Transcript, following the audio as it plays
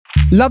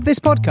Love this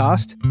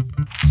podcast?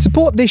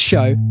 Support this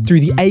show through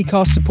the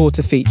Acast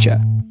supporter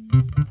feature.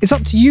 It's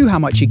up to you how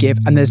much you give,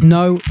 and there's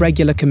no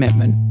regular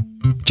commitment.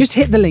 Just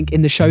hit the link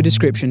in the show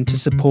description to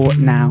support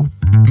now.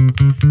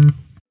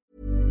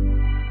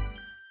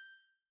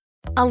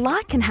 A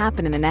lot can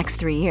happen in the next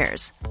 3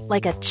 years.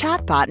 Like a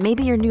chatbot may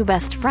be your new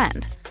best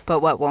friend.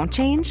 But what won't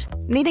change?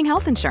 Needing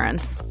health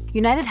insurance.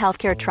 United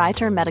Healthcare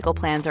Tri-Term Medical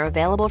Plans are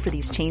available for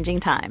these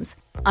changing times.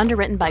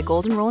 Underwritten by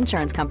Golden Rule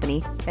Insurance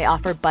Company, they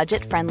offer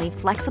budget-friendly,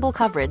 flexible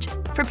coverage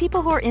for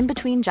people who are in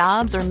between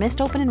jobs or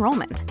missed open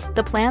enrollment.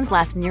 The plans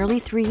last nearly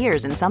 3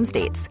 years in some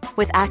states,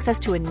 with access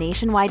to a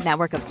nationwide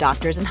network of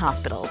doctors and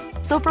hospitals.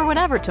 So for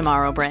whatever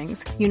tomorrow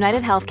brings,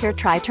 United Healthcare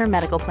Tri-Term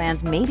Medical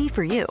Plans may be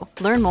for you.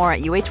 Learn more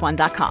at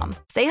uh1.com.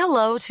 Say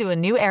hello to a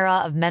new era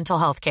of mental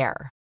health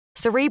care.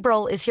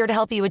 Cerebral is here to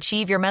help you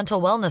achieve your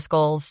mental wellness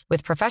goals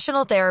with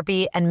professional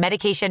therapy and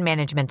medication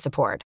management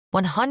support.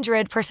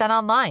 100%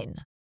 online.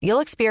 You'll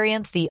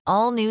experience the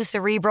all-new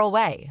Cerebral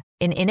Way,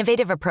 an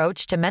innovative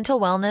approach to mental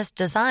wellness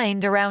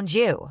designed around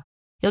you.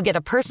 You'll get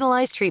a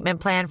personalized treatment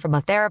plan from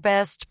a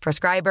therapist,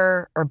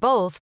 prescriber, or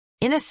both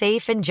in a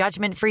safe and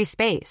judgment-free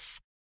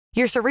space.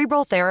 Your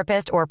Cerebral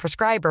therapist or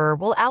prescriber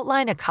will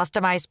outline a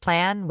customized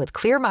plan with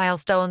clear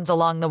milestones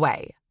along the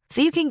way,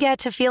 so you can get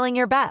to feeling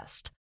your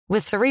best.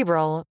 With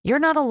Cerebral, you're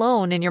not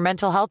alone in your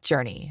mental health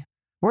journey.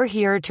 We're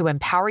here to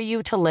empower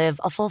you to live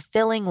a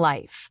fulfilling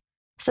life.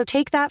 So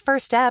take that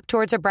first step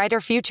towards a brighter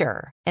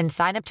future and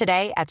sign up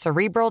today at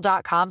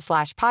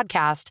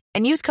Cerebral.com/podcast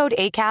and use code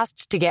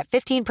ACAST to get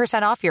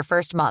 15% off your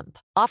first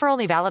month. Offer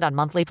only valid on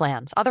monthly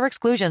plans. Other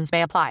exclusions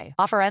may apply.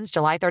 Offer ends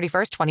July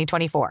 31st,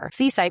 2024.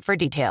 See site for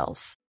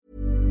details.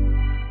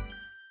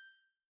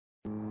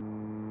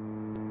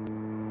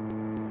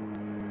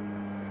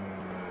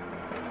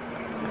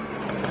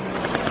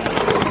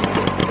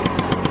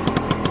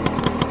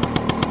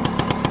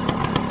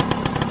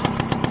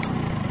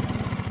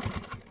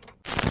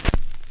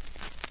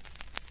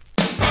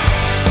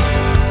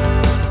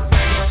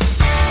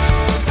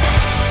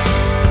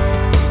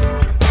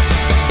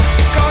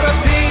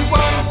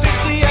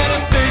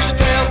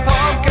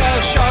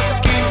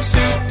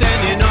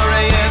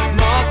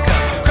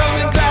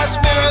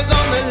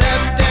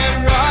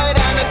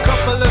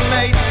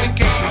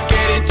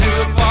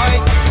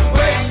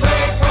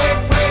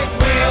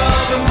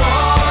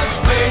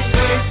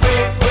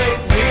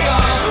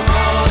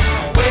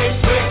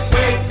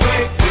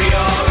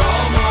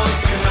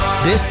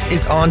 This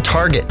is On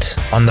Target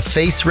on The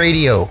Face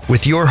Radio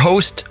with your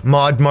host,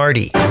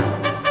 Marty.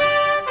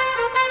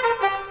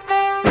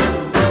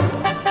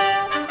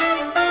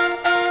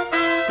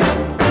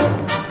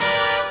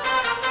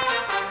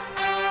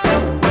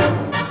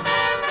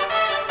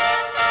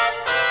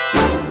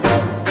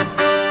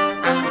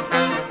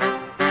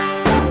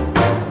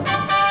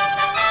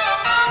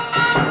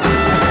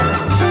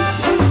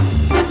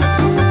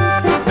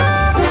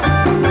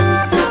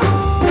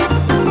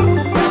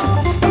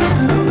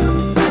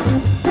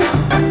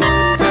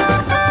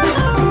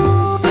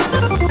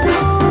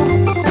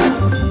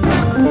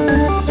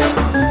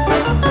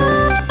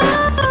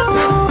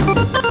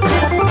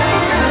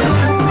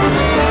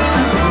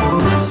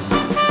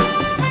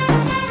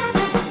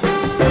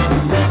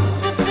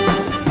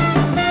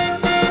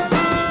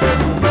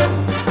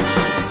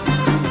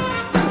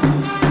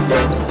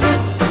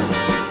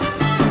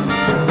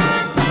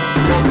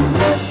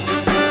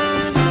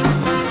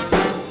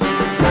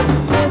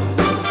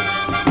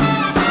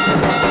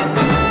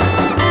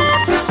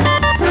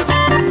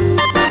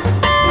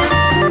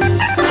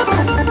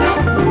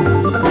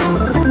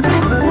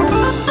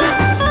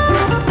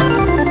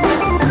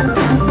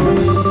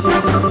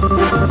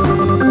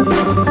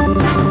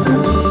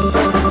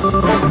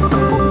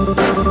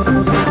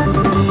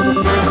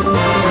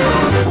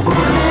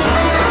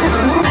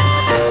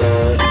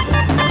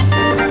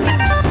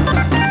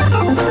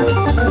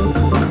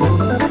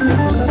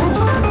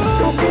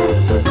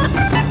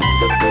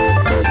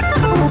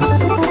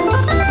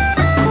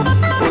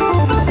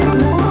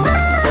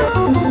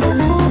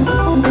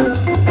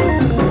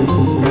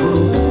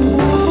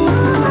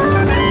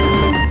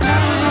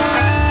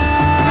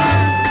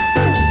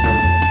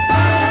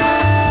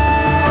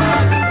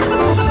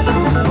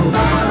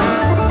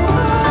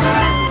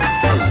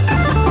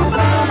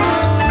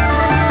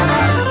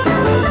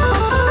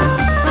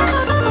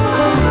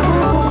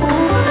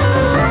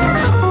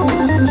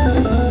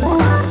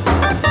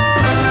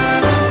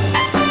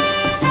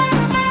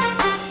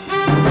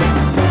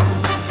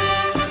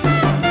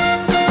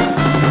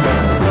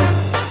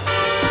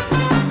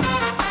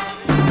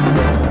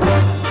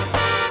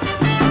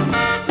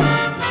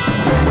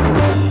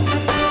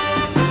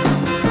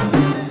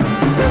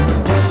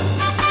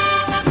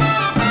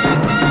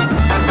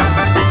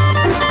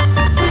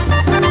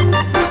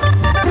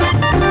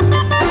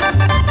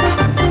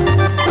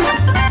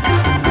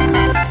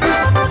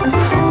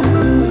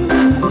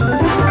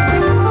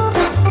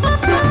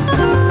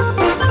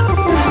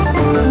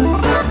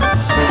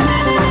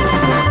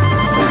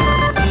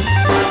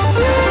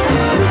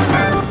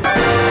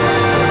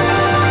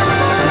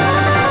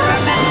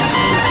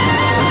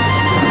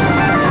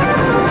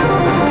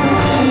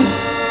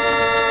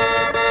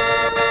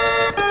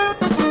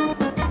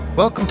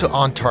 Welcome to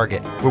On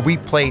Target, where we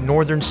play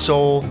Northern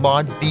Soul,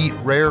 mod beat,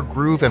 rare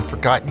groove, and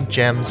forgotten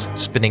gems,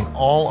 spinning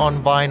all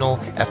on vinyl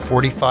at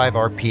 45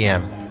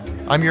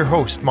 RPM. I'm your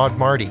host,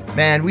 Marty.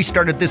 Man, we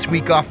started this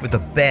week off with a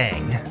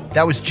bang.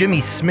 That was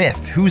Jimmy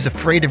Smith, Who's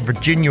Afraid of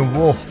Virginia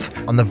Woolf,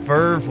 on the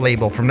Verve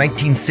label from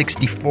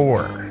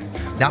 1964.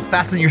 Now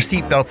fasten your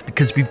seatbelts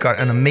because we've got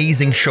an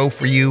amazing show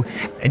for you,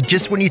 and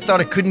just when you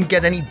thought it couldn't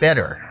get any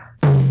better.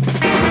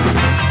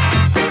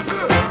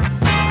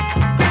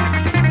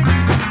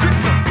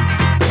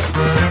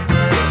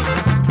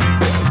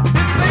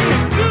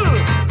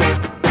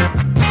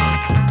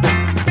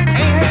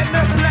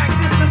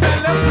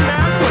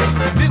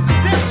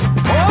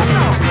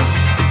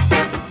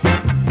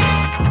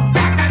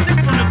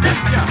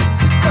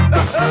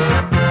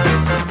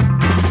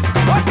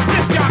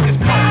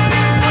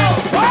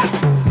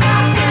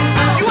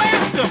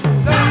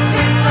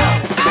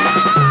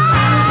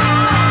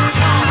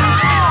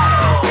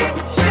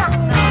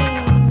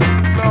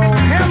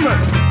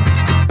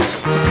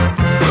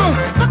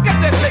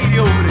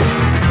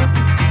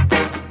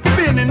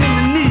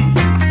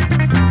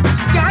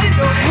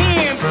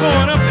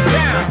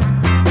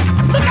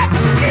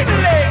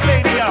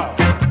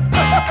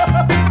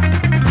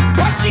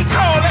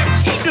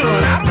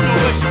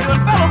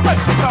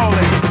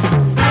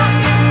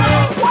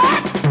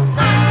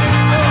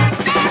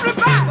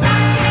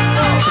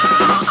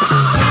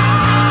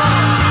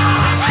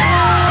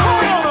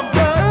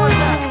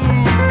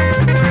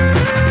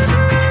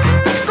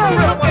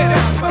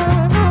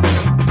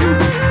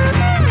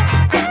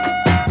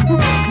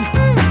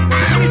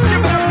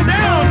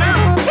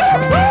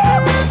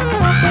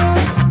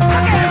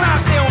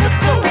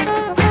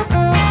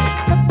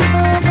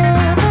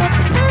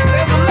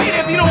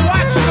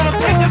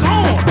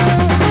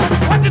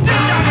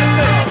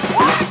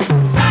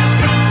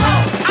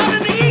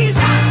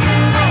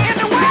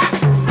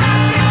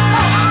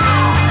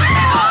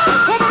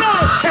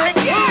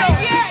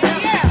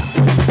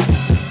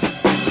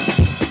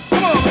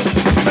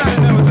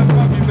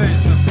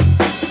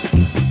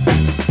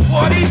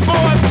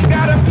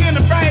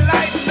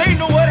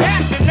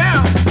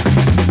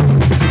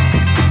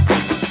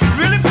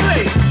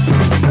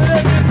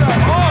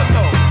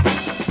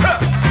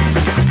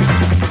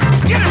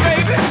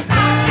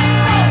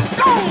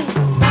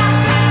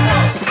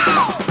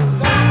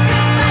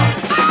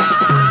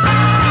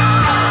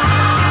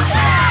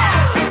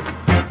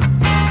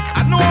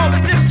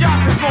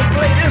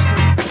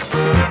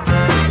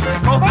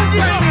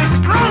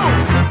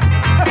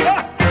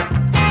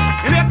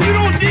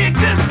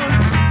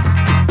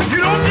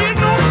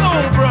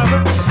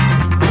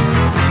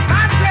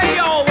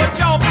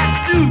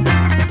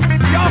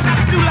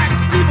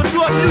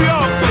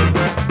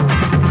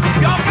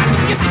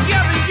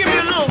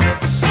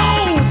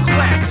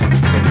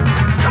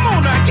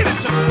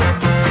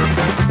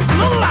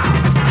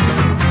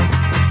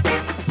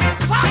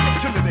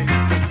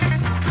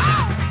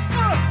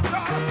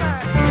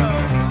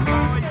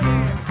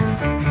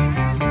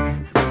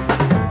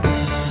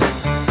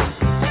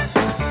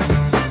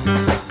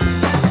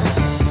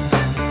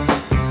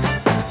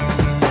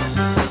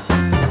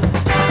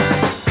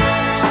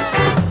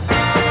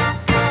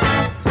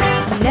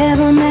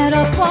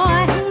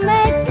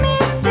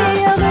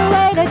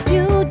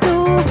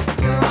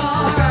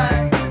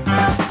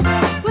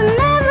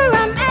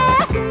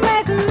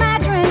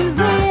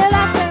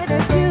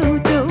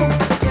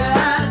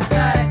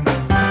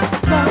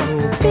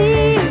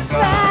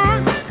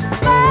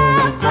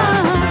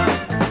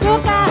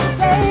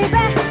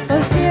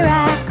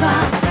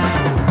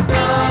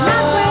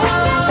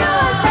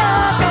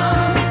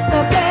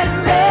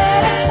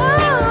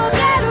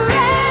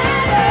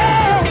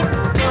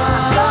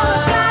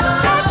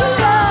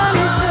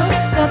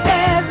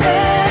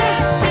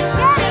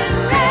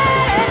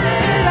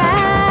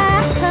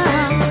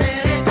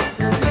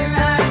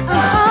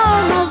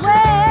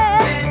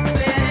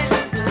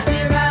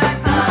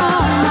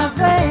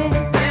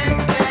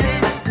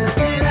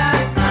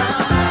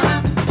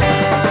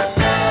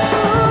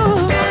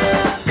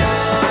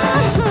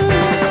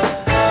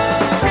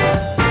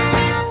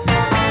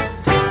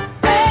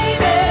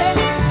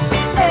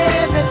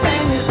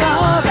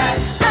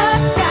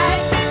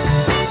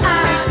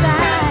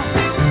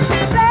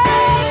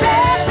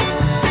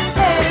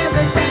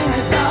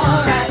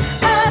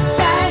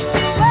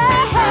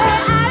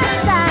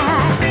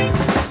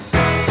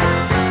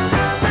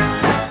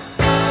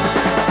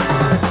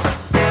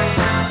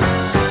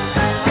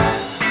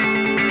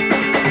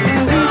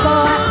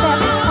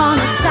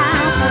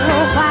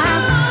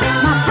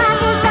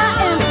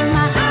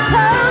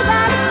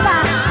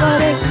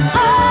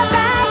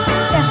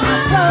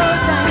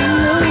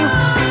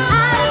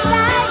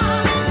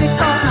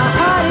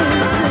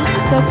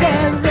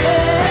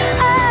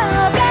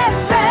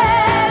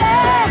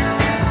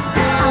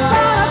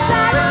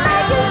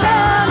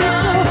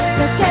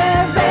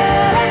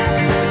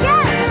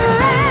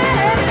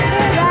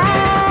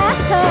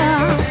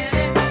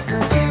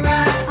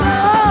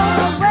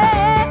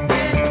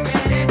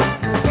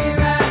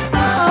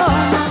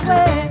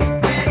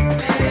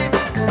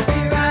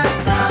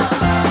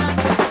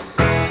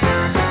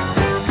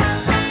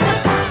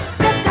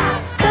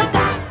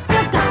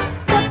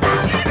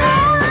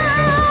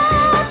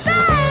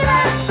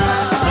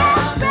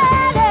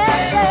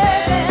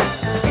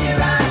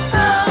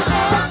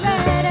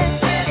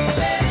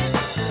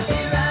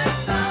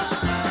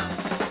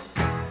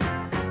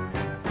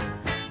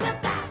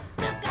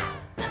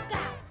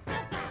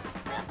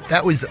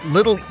 That was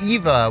Little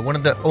Eva, one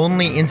of the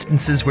only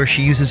instances where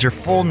she uses her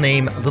full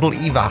name, Little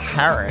Eva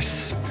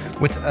Harris,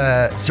 with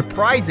a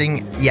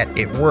surprising, yet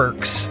it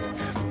works,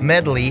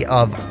 medley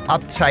of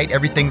Uptight,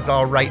 Everything's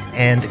Alright,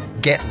 and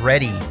Get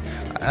Ready.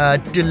 A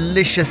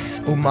delicious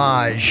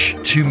homage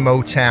to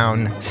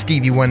Motown,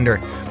 Stevie Wonder,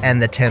 and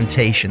the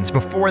Temptations.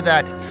 Before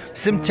that,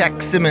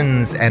 Simtek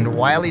Simmons and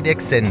Wiley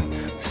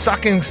Dixon,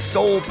 Sucking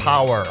Soul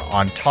Power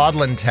on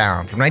Toddlin'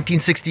 Town from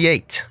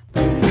 1968.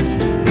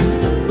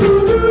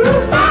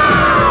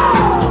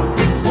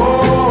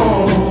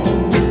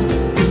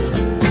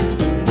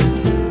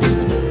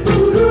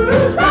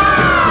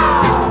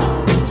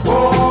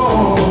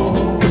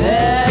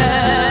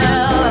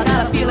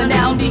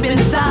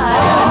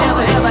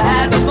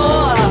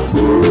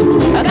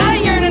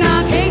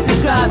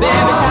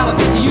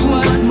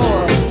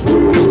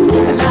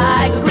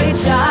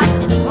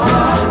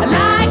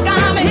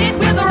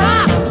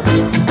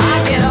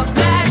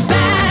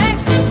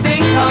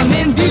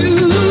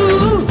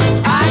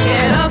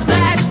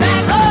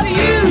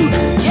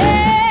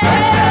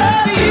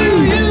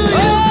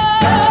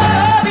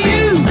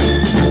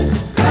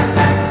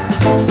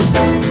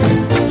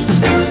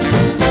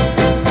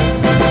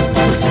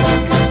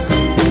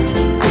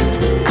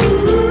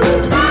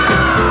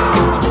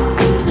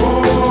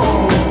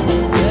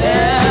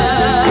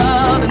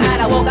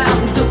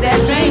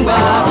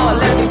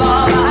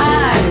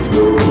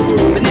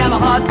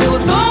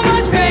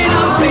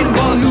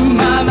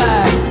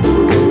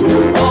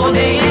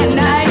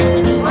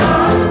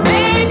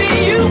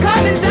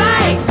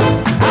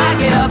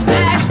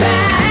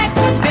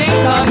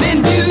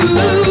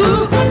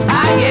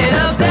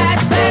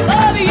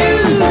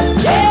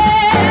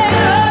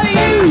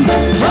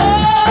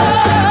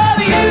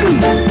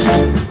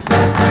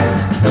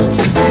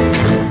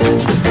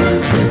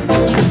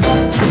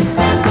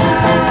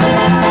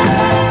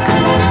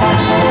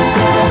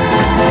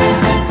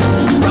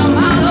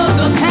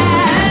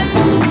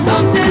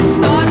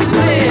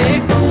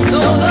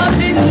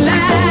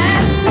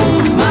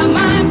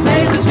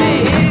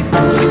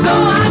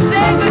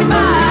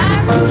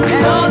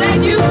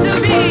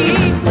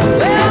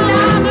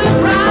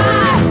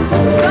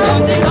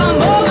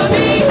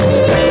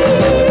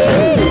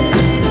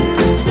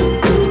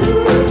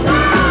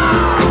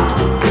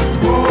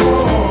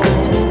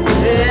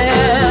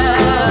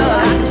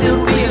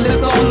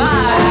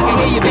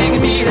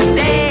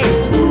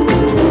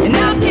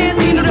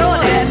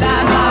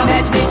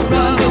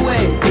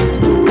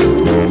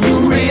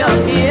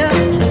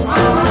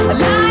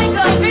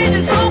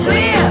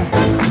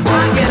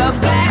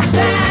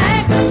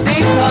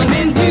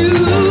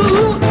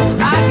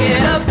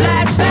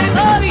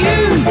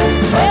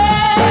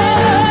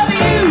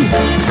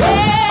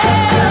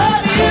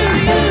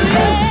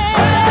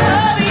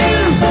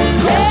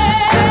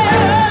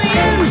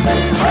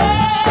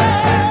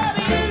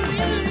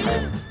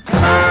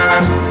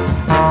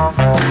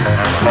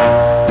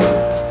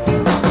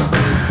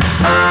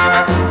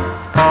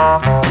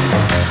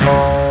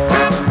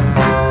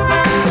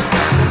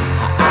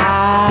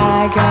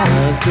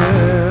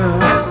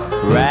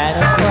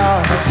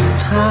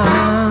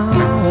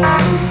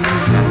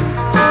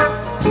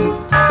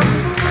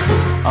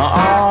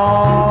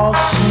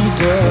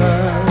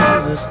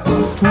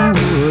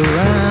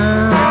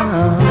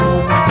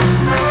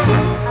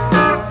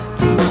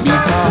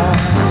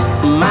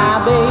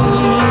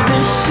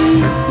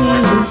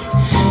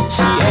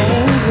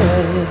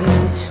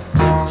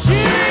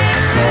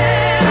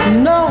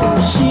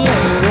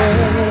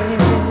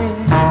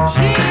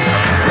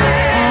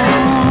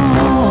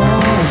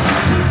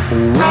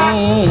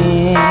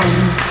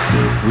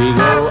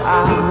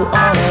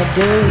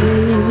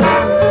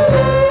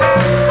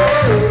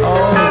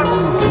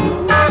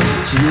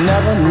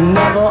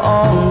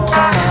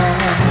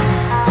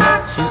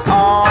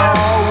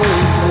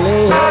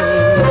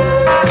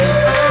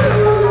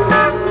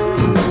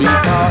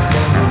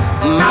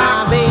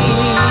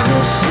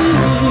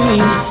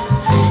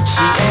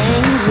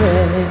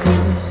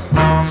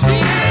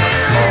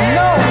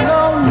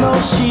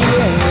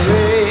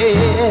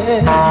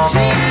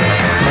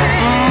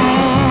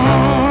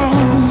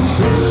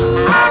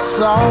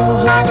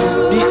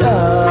 The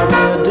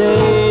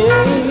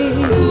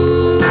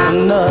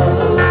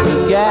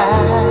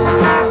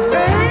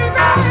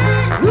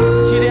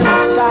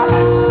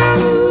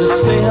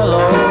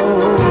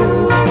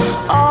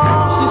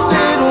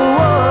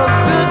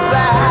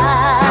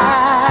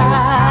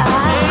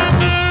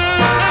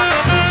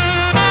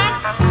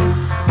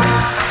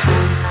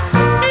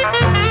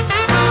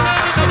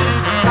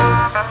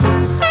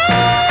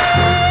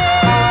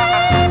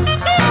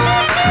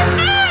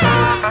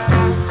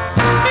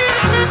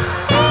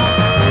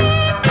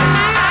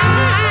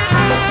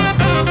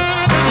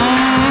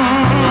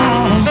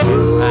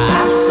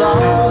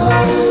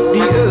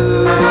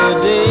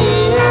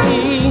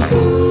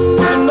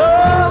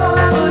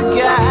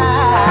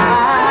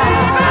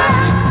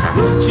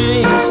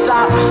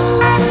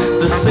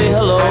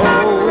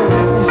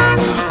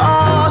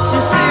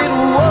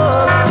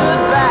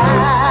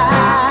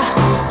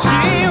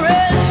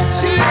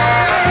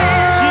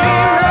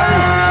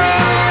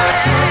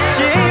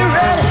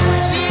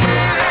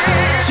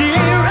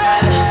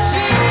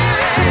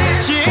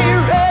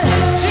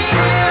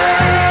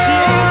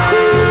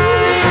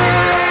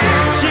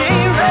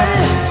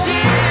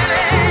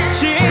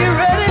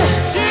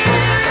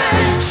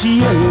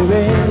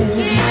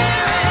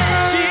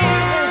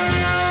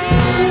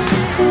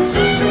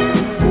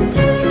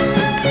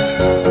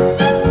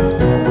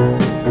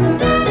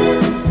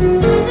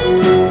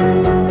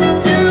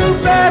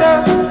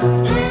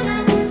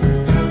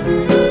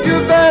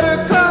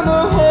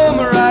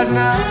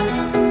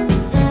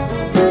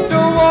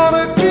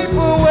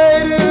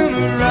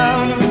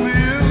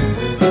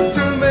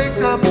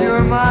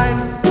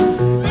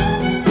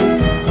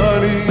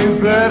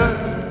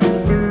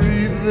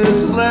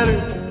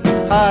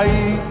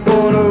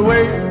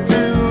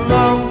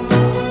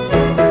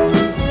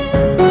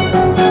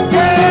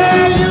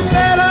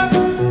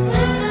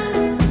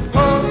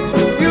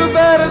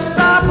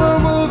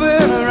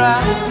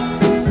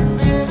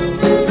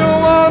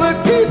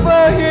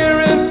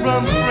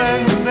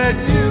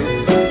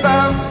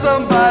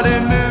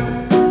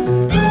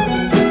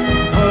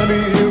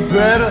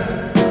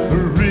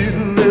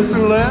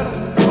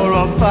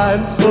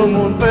find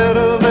someone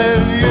better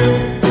than you.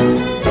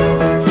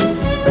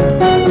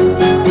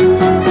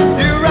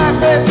 You write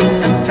me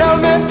and tell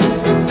me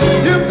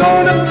you're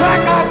gonna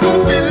crack. I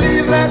don't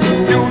believe that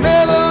you'll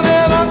never,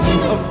 never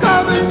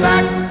coming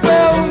back.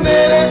 Well,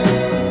 maybe,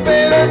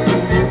 baby,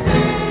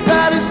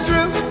 that is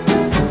true.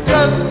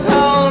 Just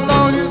how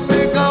long you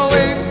think I'll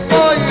wait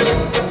for you?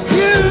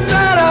 You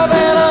better,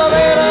 better,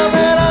 better,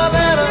 better,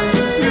 better.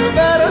 You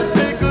better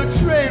take a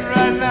train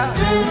right now.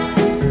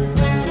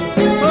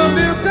 A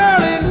new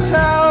girl in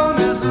town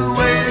is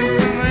waiting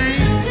for me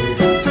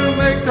to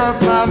make up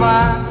my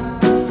mind.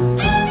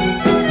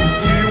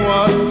 She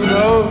wants to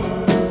know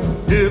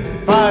if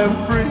I'm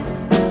free.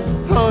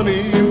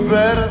 Honey, you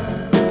better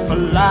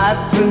lie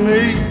to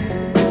me.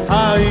 I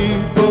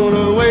ain't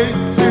gonna wait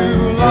too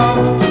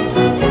long.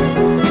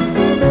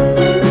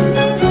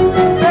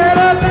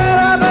 Better,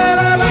 better,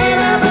 better,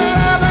 better,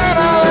 better,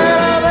 better,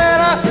 better,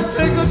 better.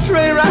 Take a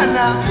train right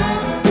now.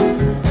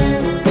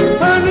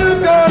 A new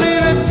girl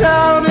in a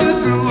town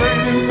is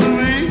waiting for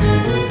me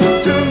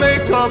to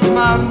make up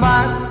my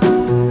mind.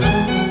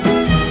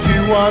 She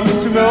wants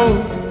to know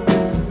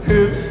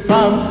if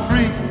I'm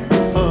free.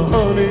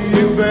 Honey,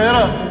 you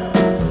better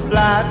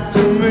fly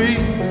to me.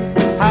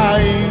 I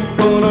ain't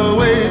gonna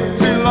wait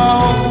too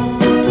long.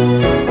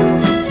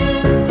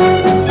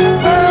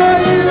 Oh,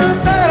 you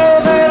better,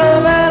 better,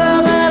 better,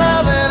 better,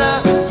 better.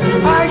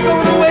 I ain't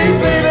gonna wait,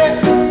 baby.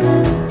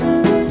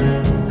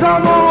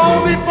 Come on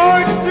home before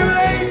it's too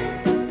late,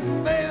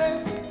 baby.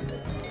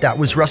 That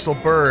was Russell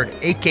Bird,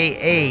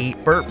 aka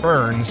Burt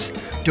Burns,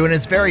 doing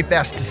his very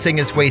best to sing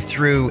his way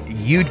through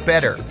You'd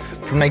Better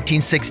from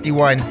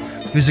 1961.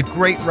 He was a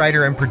great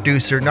writer and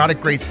producer, not a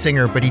great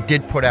singer, but he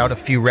did put out a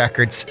few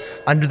records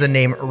under the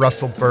name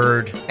Russell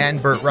Bird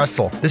and Burt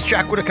Russell. This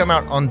track would have come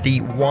out on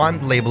the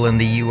Wand label in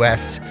the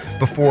US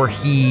before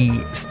he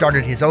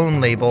started his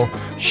own label,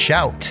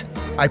 Shout.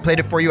 I played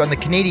it for you on the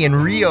Canadian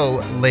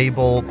Rio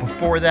label.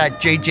 Before that,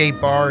 J.J.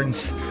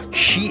 Barnes'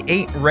 She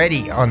Ain't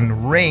Ready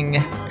on Ring,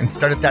 and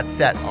started that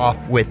set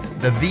off with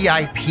the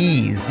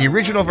VIPs, the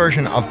original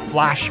version of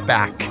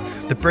Flashback.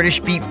 The British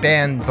beat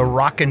band The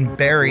Rockin'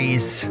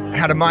 Berries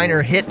had a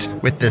minor hit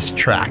with this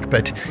track,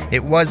 but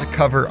it was a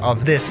cover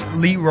of this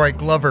Leroy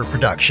Glover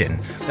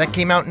production. That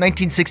came out in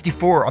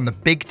 1964 on the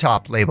Big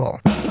Top label.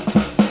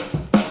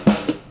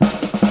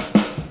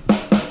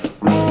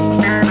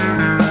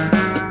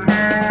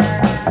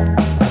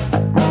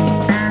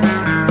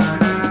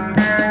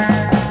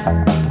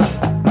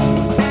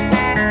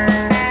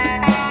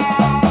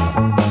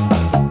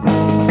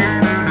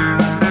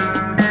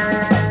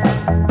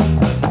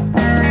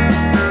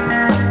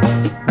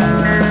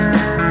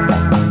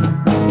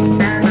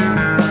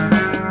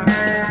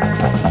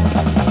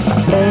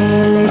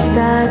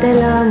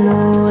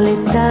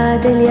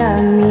 Degli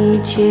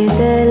amici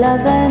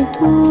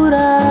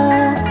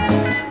dell'avventura,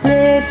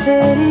 le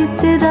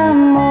ferite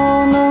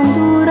d'amore non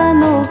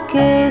durano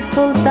che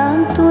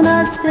soltanto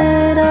una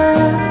sera,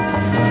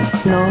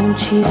 non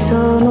ci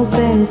sono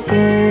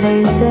pensieri,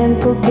 il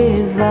tempo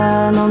che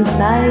va non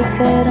sai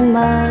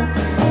fermare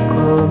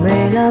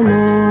come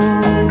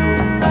l'amore.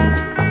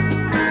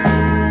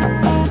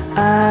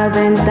 A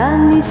 20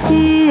 anni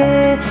si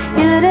è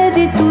il re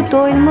di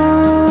tutto il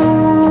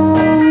mondo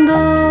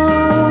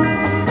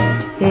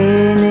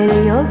e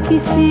negli occhi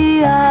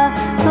si ha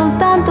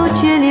soltanto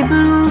cieli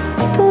blu,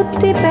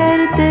 tutti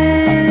per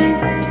te.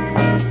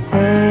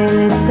 È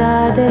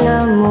l'età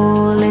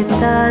dell'amore,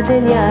 l'età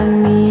degli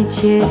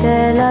amici e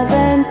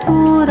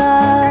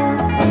dell'avventura.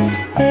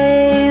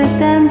 È il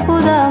tempo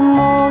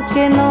d'amore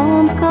che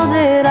non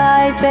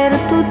scorderai per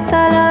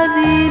tutta la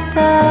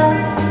vita,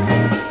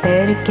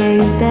 perché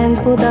il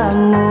tempo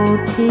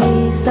d'amore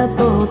ti sa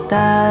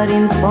portare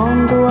in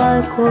fondo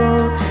al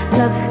cuore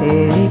la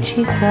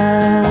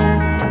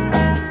felicità.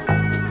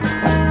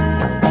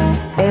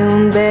 È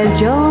un bel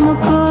giorno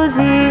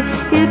così,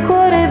 il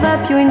cuore va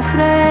più in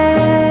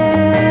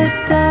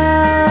fretta.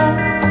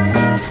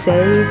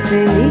 Sei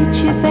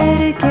felice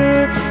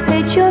perché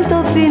è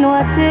giunto fino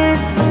a te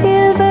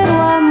il vero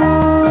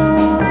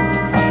amore.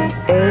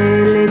 È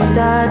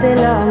l'età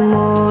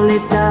dell'amore,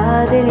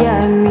 l'età degli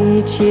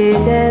amici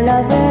e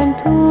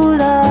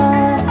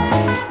dell'avventura.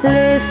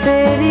 Le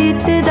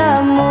ferite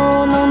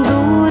d'amore non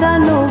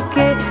durano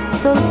che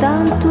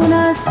soltanto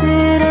una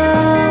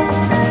sera.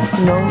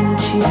 Non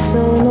ci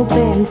sono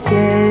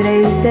pensieri,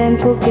 il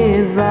tempo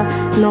che va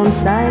non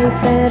sai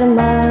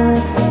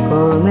fermare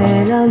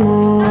come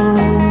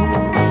l'amore,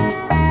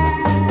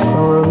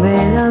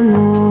 come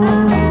l'amore,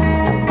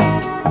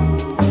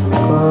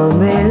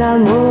 come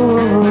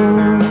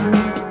l'amore.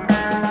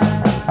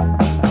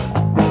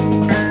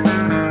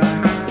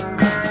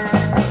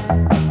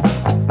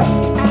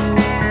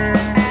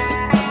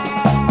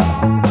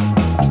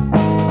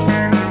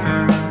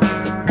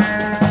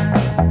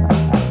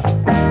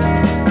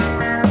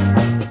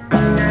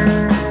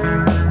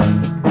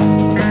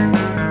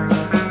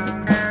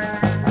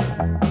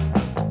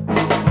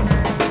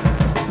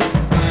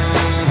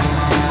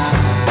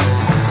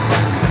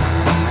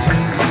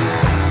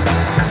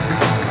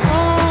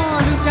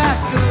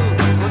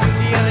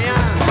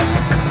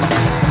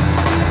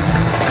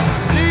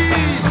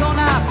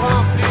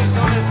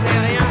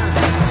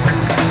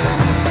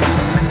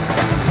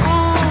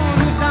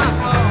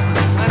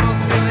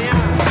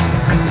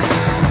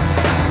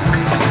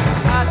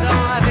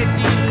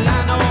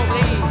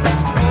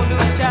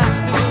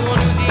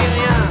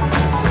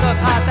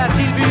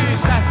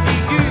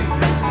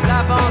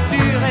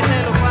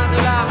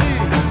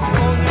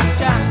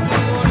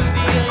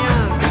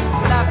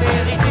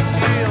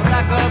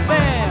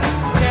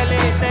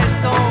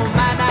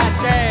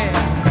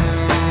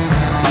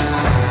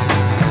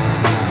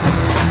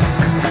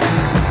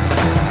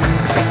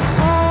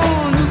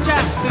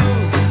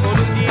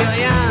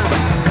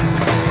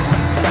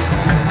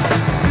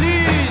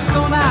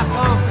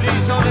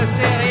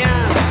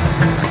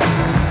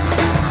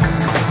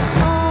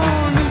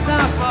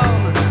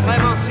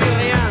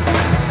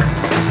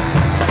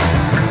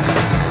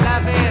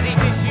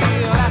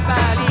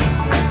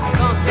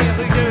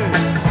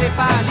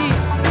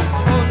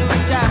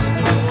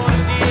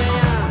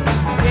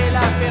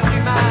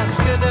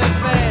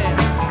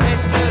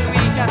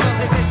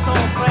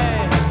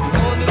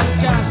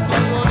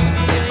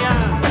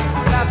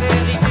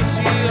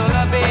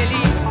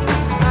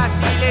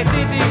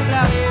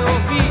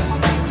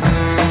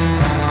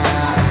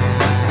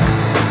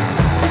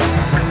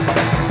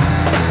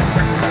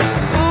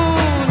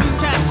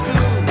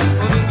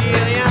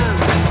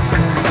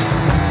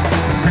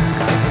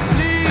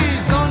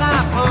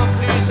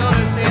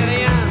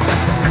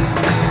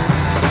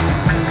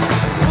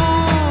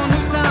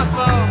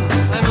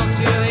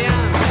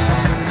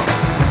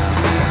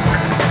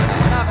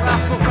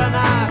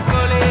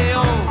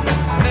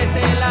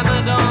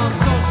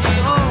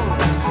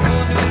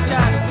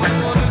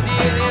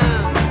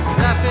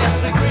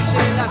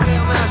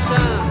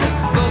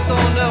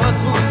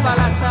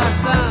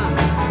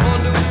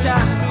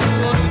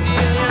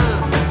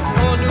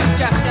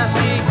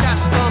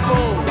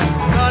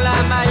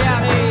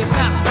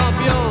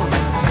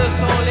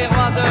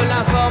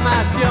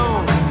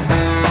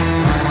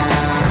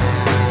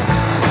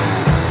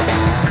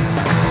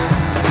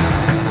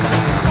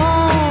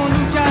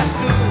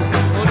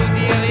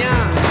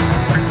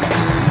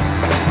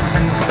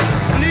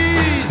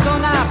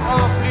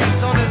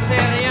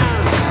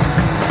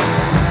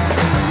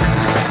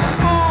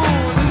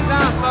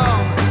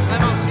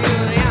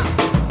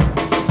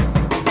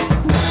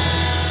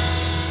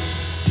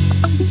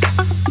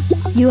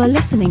 You are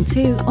listening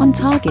to On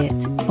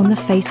Target on The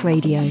Face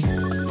Radio.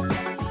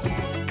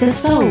 The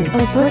soul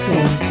of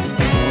Brooklyn.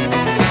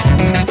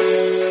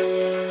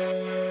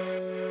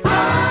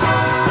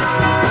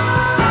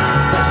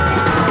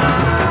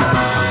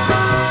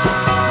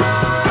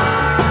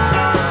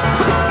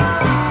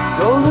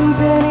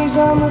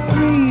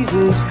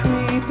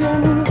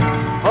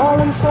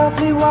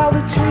 Softly while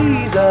the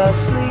trees are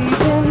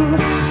sleeping,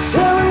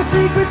 telling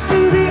secrets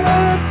to the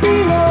earth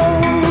below.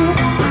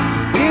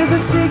 Here's a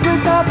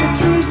secret that the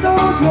trees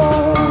don't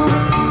know.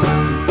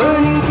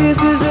 Burning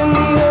kisses in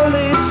the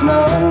early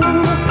snow,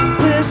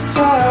 this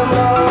time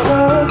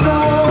long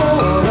ago.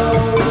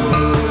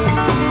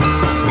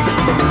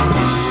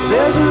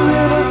 There's a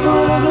river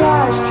full of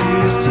last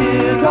year's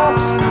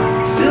teardrops,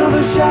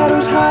 silver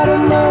shadows hide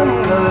among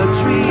the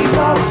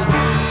treetops.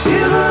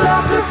 Hear the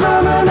laughter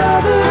from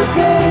another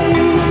day.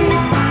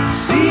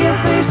 See a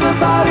face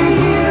about a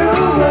year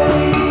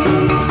away.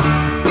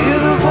 Hear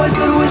the voice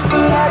that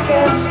whispered I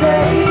can't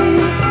stay.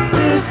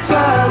 This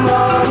time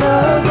long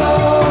ago.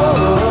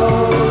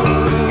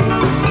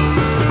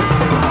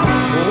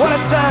 What a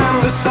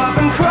time to stop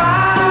and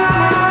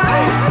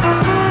cry.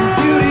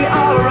 Beauty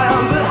all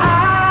around, but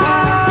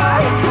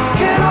I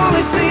can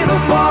only see the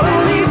fallen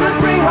leaves that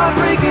bring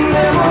heartbreaking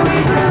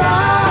memories that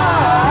I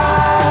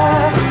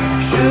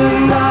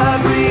should not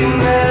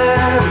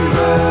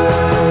remember.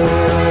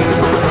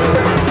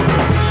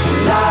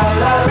 La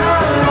la la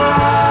la,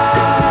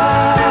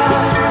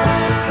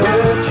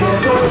 her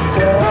gentle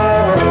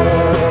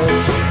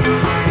touch.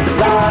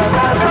 La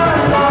la la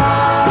la,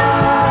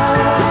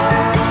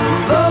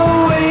 the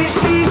way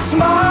she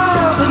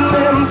smiled and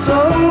meant so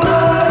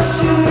much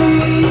to me.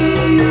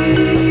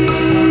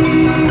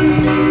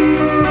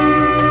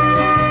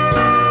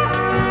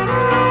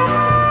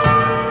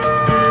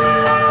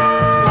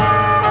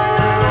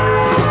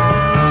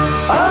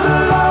 Other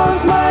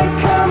loves might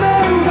come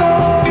and go,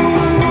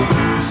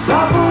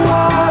 stop a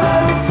while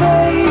and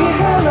say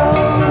hello,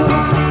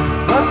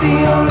 but the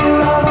only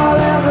love I'll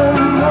ever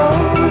know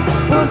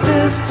was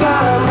this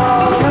time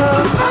all ago.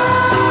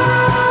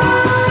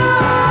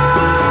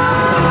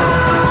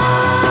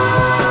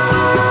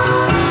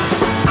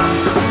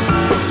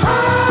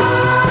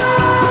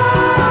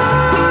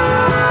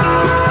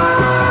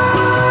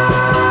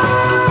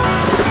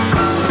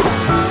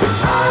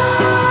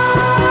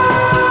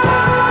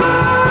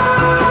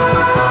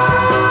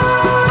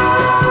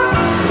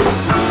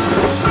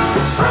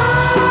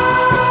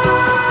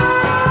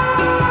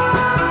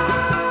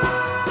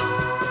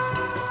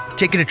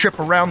 Taking a trip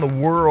around the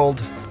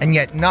world and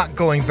yet not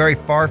going very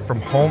far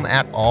from home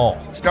at all.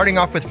 Starting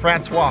off with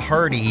Francois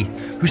Hardy,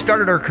 who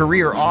started her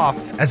career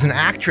off as an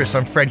actress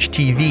on French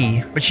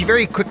TV, but she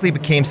very quickly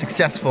became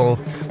successful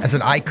as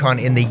an icon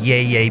in the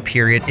yé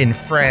period in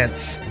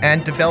France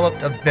and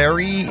developed a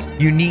very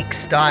unique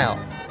style.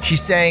 She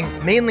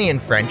sang mainly in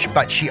French,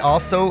 but she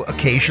also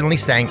occasionally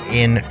sang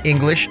in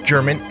English,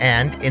 German,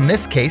 and in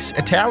this case,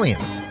 Italian.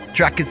 The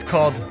track is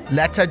called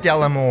L'État de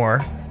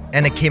l'Amour,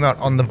 and it came out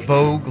on the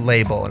Vogue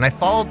label. And I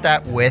followed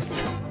that with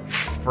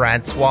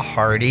Francois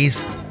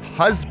Hardy's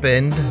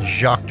husband,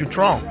 Jacques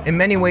Dutronc. In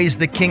many ways,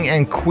 the king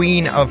and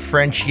queen of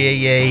French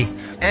yé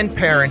and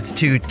parents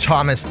to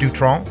Thomas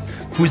Dutronc,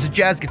 who is a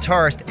jazz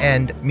guitarist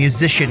and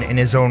musician in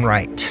his own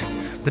right.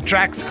 The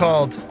track's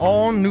called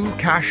On nous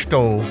cache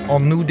tout,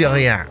 on nous dit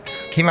rien.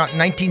 Came out in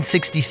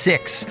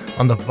 1966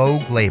 on the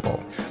Vogue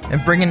label.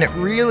 And bringing it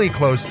really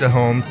close to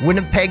home,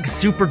 Winnipeg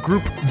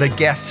supergroup The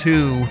Guess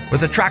Who,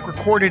 with a track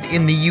recorded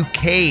in the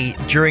UK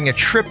during a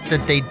trip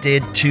that they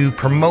did to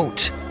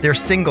promote their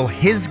single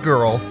His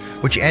Girl,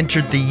 which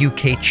entered the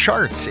UK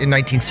charts in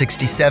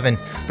 1967.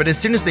 But as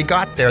soon as they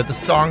got there, the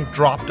song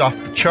dropped off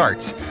the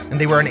charts, and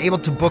they were unable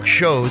to book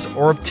shows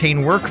or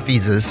obtain work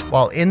visas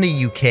while in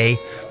the UK,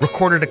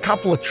 recorded a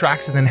couple of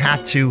tracks, and then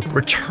had to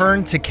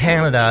return to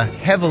Canada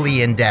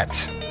heavily in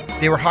debt.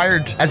 They were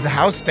hired as the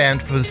house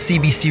band for the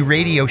CBC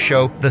radio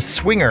show The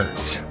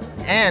Swingers,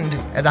 and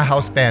the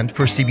house band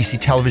for CBC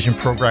television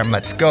program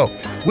Let's Go,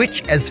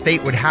 which, as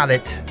fate would have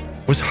it,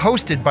 was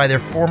hosted by their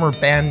former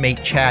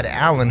bandmate Chad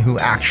Allen, who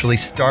actually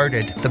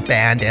started the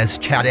band as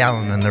Chad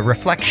Allen and the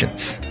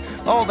Reflections.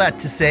 All that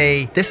to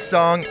say, this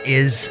song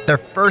is their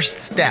first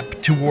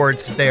step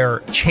towards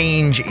their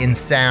change in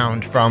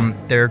sound from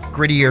their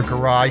grittier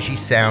garagey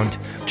sound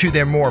to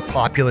their more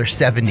popular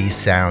 70s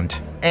sound.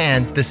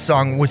 And this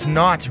song was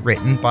not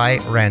written by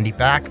Randy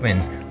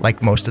Bachman,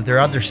 like most of their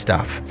other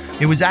stuff.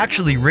 It was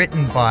actually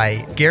written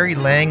by Gary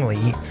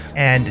Langley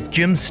and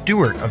Jim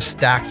Stewart of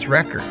Stax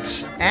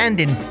Records. And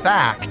in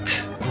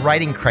fact,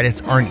 writing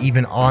credits aren't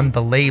even on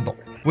the label,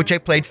 which I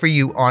played for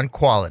you on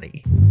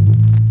Quality.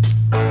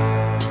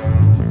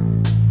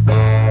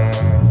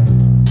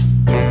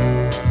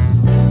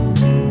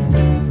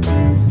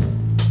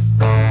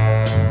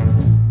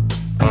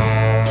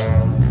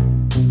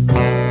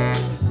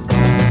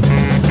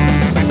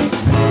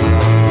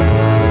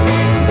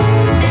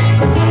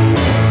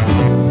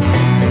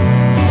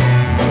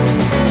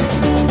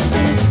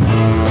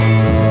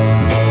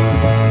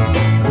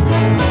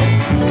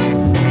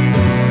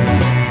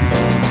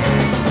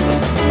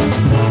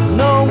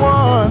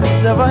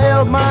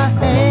 hold my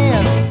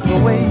hand the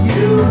way you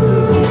do.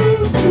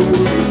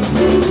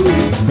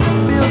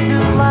 Feels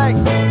just like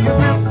you're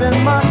gripping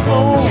my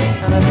soul,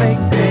 and it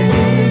makes me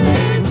need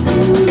you.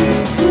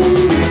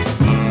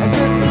 And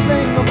just to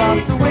think about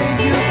the way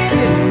you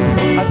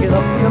feel, I get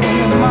a feeling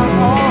in my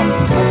heart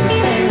I just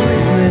can't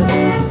resist.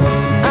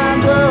 I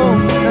know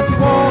that you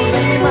won't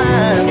be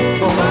mine,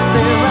 so I'll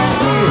stay right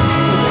here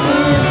till the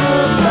end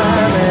of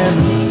time and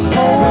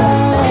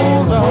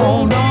hold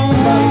on.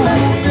 Just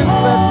let me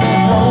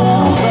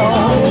hold on.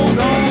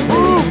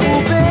 Ooh,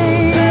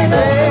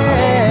 baby,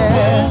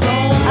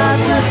 I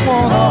just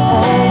wanna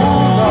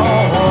hold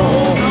on.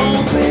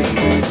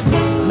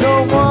 No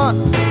one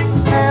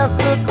has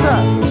the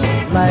touch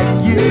like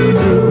you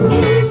do.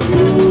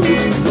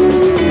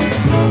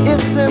 It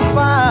sends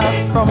fire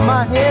from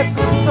my head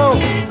to toe,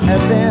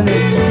 and then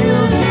it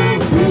chills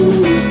you.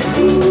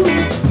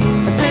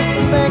 Just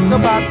think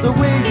about the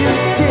way you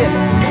hit.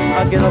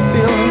 I get a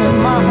feeling in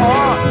my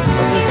heart,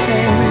 I just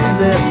can't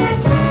resist.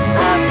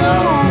 I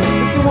know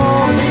that you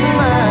wanna be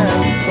mine,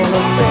 so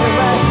let's stay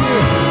right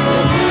here.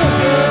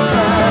 Good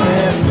time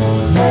and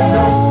hold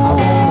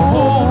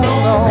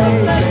on.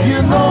 You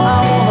know I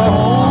wanna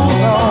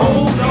hold on.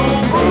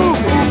 Ooh,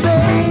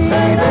 baby,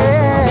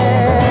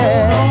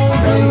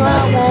 I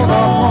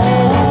wanna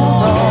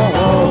hold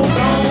on.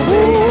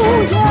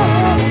 Ooh, yeah.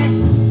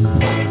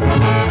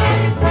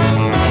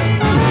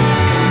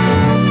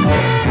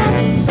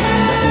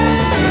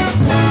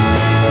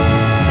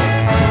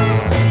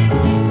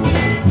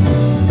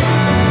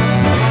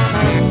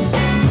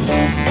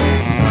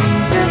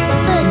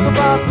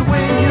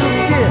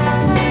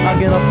 I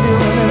get a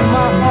feeling in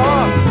my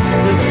heart,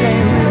 just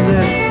can't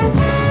resist.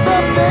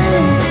 Someday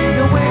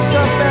you wake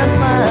up and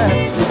find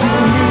that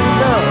you need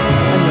love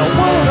and you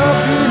wanna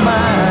be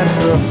mine.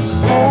 So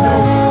hold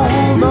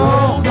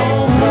on, just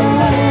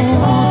let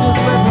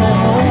me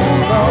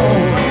hold on.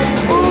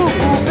 Ooh,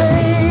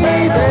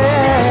 baby,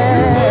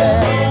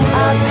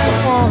 I just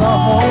wanna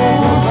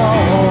hold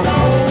on.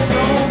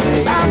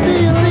 I'll be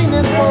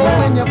leaning for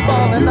when you're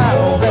falling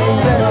out,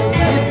 baby.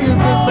 If you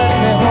just let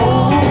me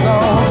hold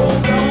on.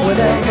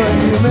 Whenever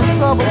you're in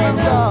trouble,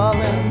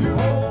 darling.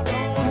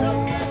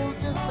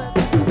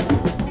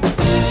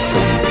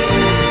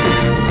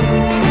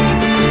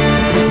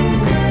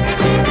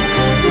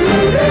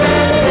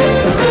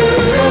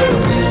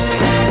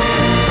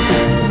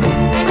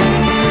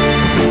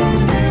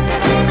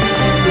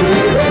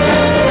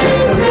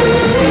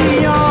 Be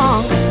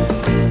young,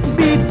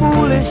 be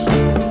foolish,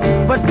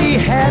 but be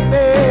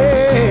happy.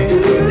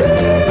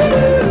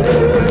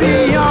 Be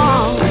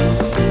young,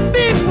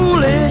 be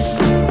foolish,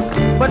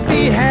 but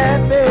be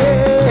happy.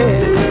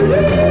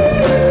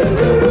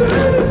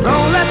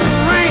 Don't let the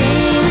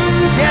rain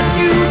get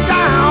you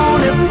down.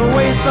 It's a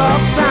waste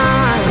of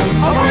time.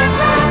 A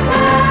waste of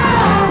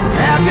time.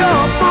 Have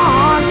your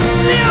fun.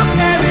 Live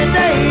every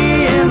day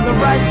in the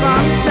bright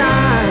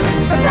sunshine.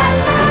 The bright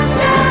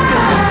sunshine.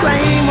 It's the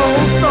same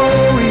old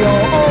story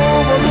all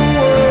over the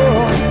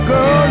world.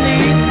 Girl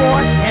needs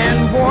boy and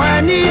boy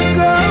needs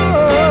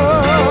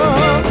girl.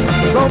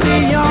 So be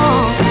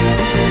young,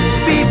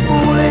 be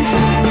foolish,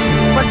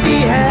 but be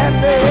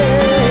happy.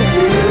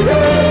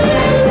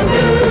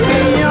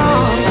 Be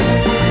young,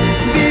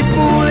 be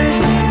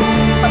foolish,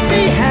 but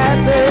be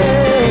happy.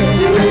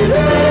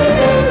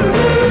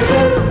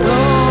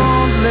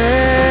 Don't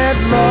let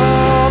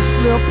love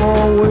slip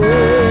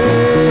away.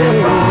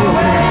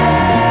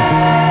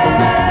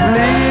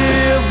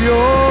 Live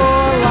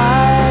your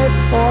life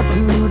for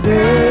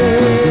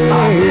today.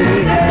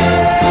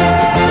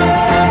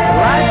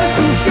 Life is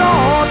too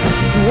short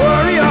to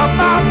worry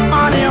about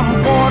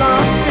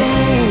unimportant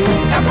things.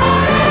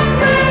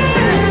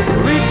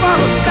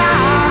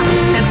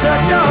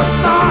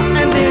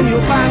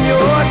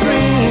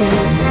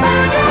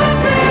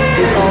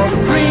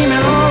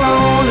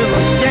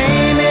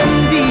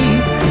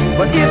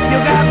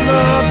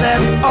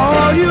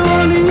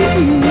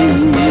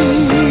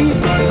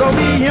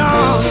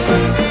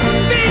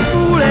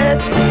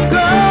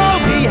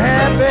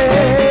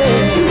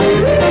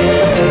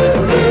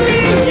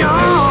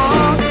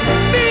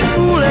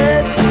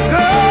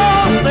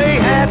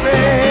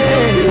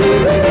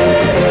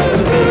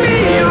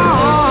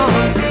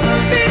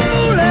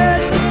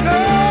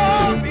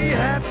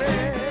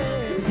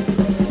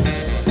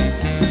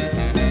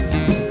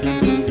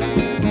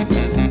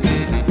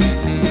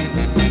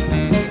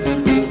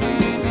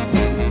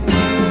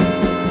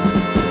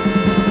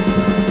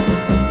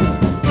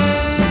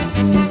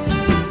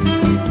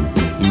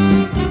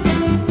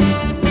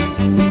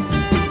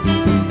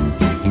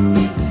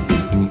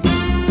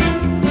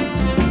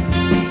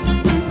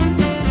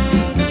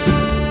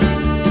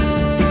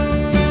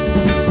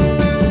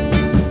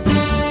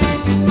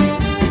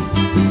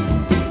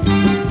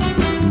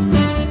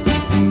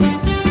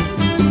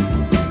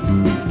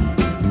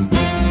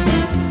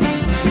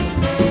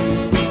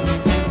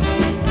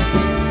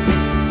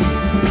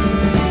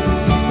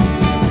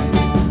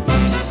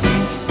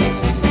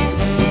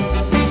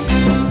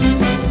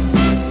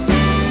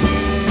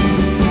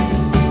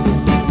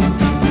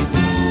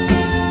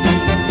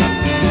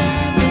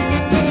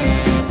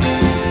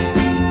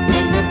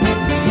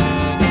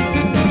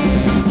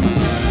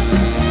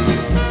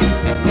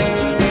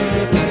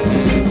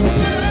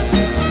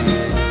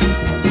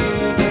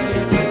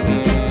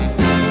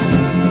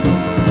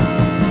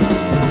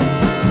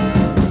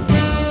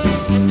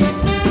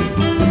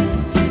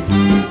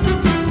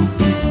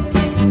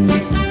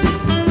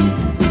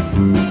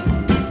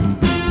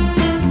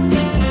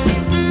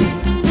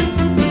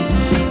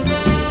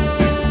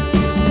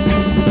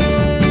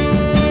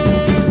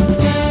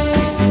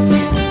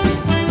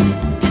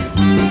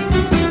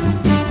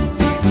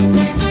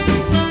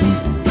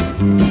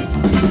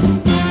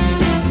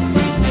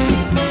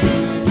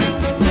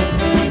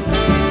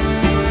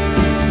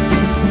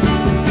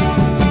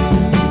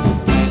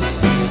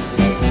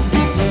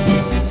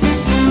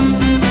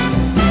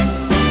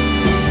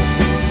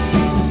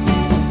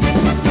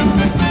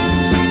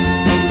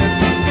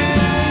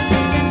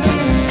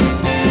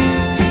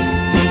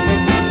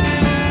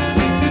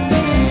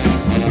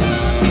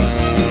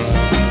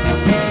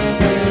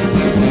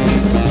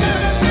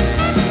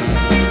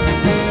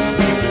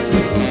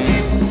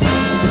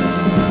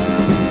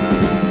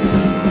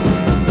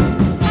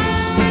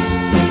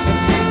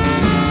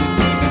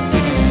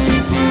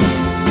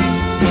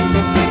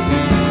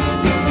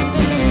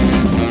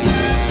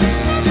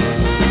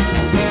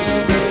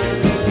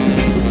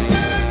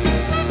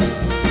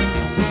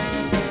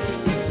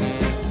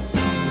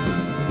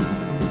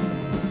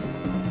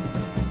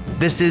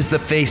 This is The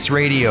Face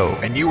Radio.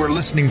 And you are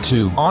listening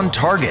to On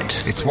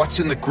Target. It's what's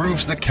in the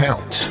grooves that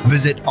count.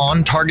 Visit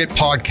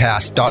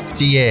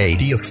ontargetpodcast.ca,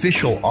 the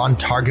official On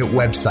Target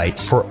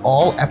website, for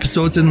all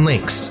episodes and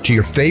links to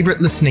your favorite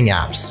listening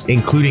apps,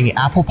 including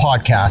Apple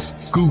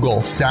Podcasts,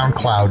 Google,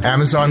 SoundCloud,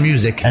 Amazon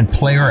Music, and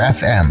Player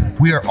FM.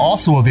 We are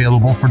also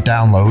available for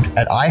download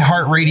at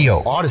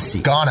iHeartRadio,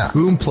 Odyssey, Ghana,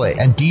 Boomplay,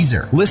 and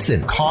Deezer.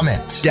 Listen,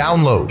 comment,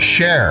 download,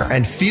 share,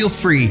 and feel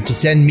free to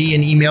send me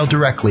an email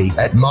directly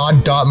at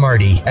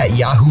mod.marty@yahoo.com.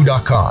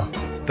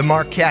 The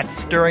Marquettes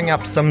stirring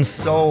up some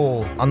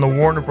soul on the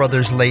Warner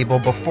Brothers label.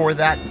 Before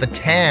that, the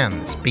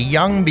Tams, Be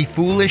Young, Be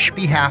Foolish,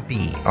 Be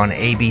Happy on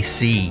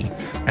ABC.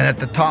 And at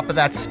the top of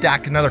that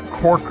stack, another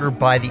corker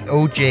by the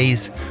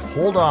OJs,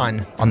 Hold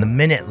On the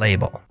Minute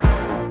label.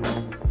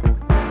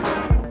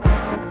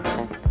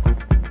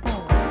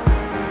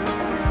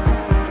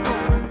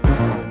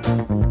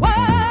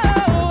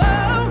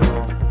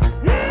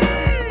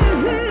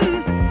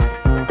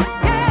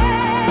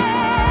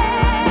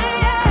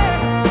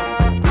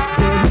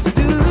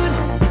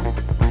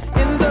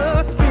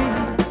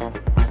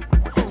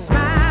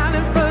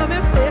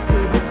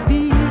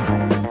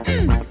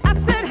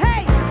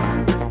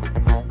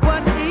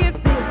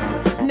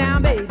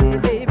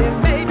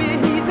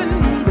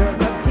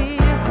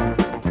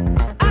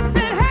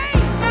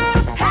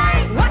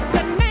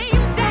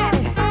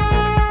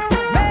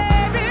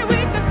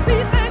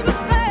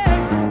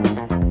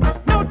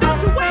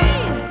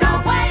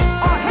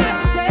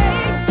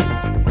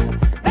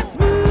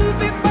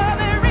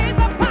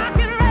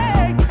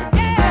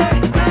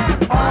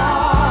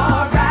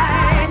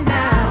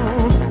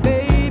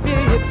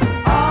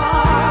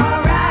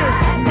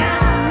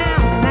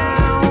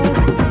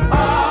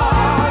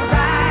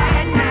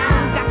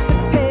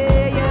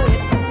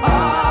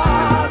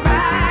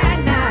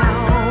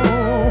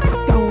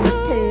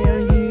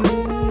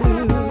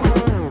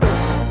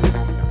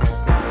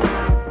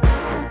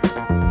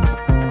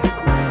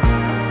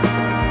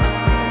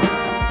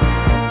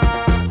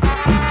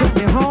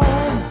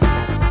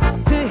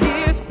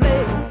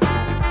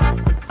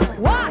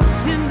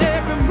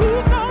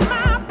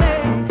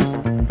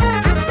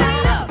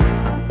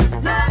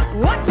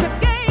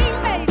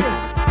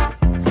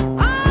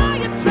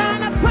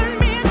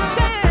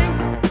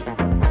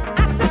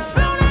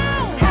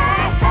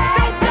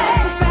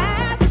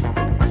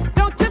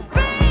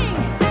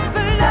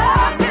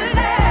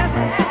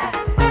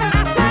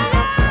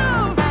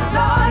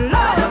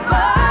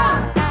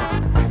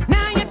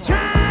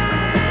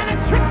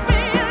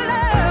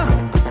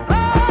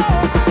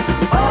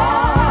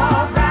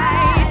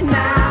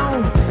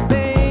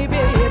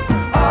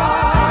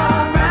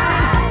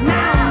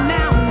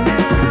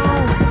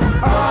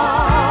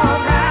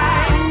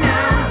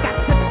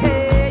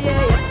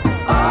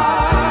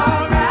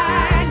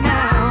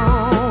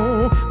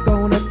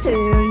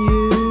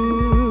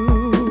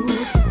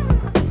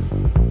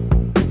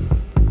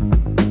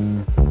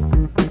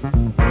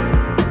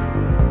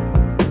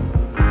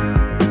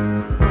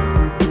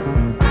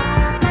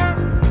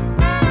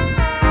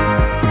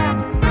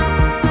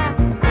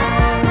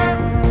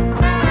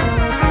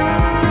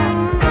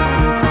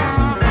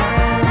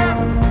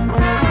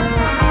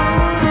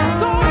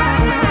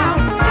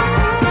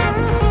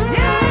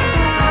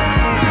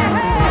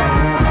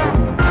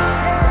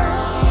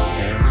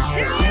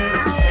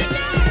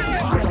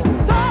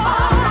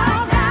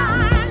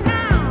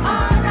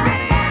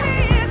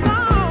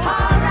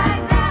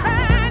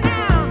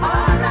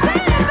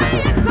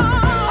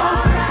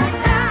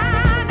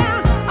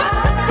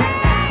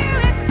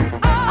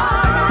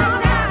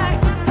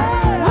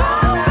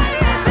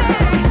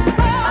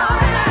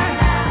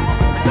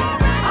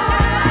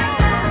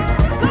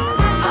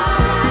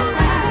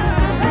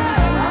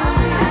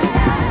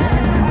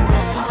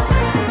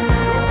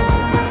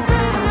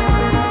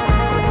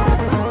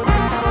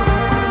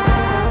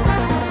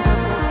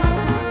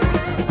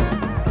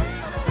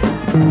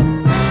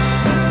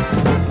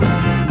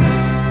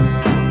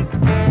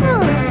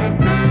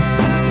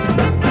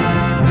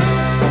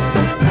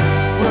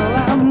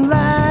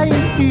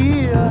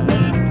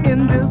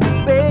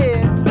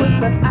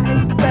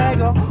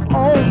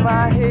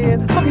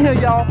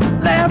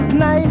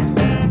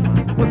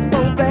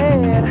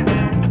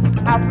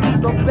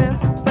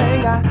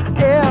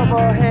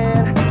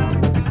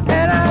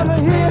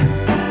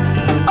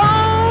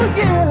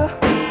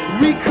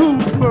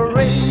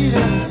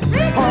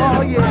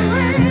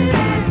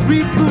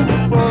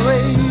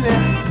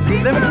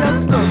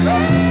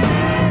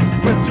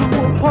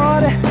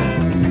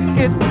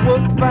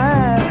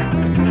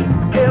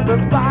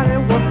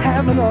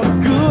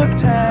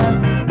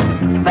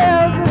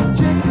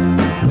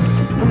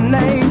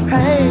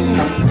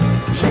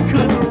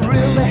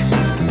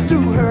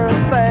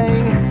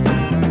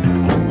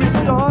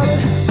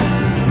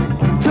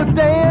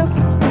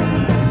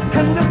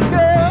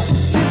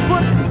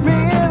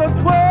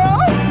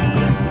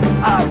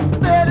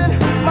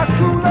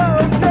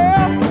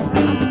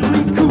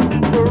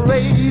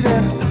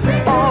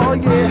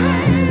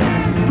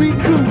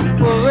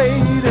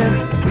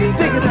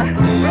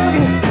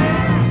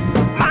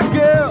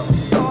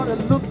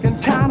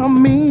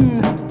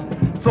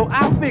 mean. So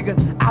I figured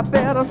I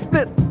better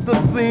split the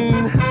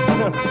scene.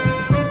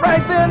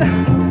 Right then,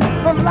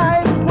 the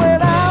lights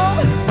went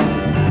out.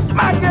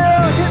 My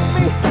girl hit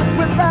me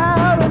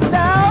without a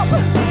doubt.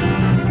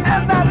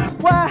 And that's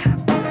why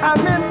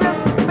I'm in this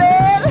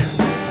bed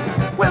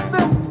with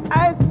this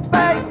ice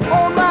bag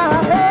on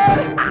my head.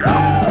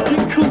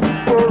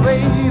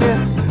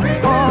 Recuperating,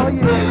 oh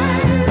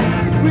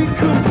yeah,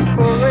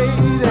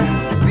 recuperating.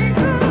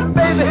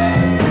 Baby,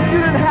 you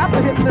didn't have to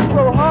hit me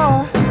so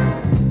hard.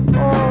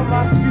 Oh, I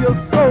feel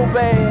so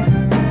bad.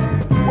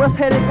 Worst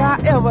headache I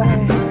ever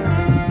had.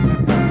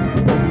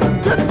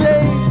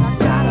 Today I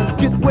gotta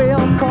get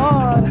well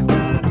card.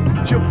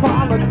 She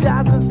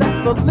apologizes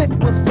that the lick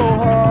was so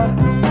hard.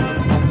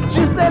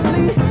 She said,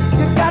 Lee,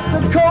 you got to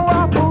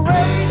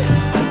cooperate.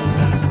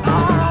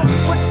 I'll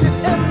put you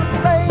in the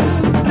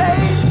same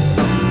state.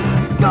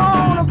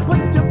 Gonna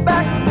put you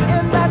back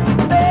in that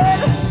bed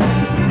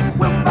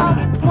with about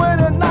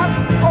 20 knots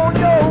on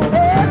your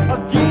head.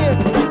 Again,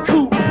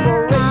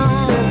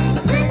 recuperating.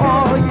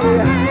 Oh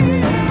yeah,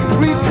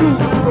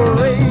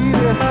 recuperating.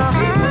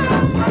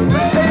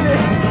 Baby,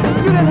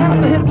 you didn't have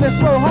to hit me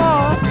so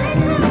hard.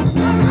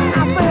 I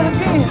say it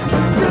again,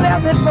 you didn't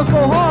have to hit me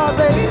so hard,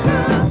 baby.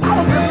 I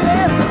was just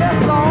dancing that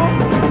song.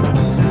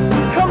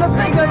 Come to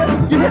think of it,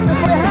 you hit me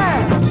pretty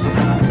high.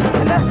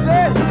 And that's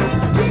dirty.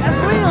 That's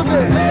real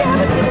dirty. Yeah,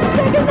 but you was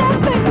shaking that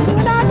finger,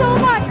 and I don't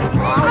like it.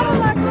 I don't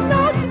like the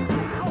note.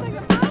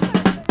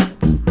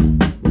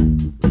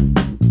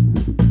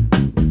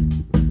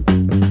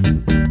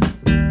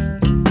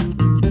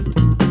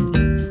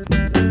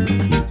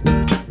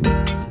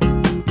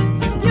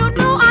 You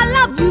know I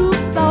love you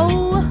so.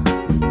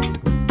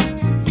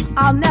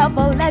 I'll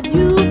never let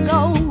you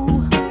go.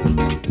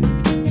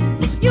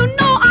 You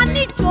know I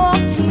need your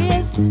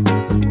kiss.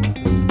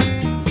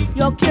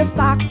 Your kiss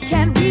I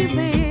can't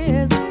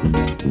resist.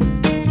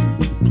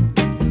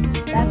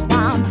 That's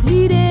why I'm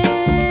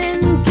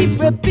pleading, keep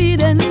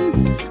repeating.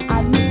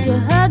 I need your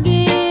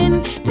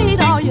hugging, need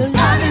all your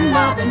loving,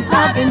 loving,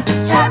 loving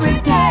every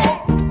day.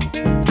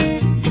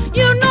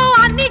 You know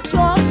I need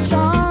your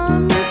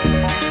charms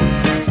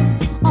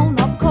on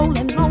a cold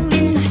and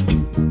lonely night.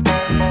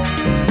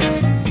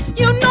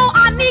 You know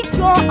I need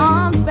your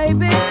arms,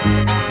 baby,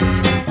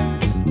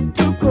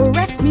 to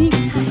caress me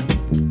tight.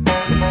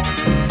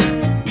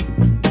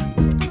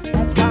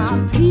 That's why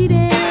I'm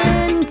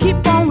pleading,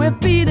 keep on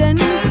repeating.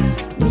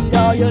 Need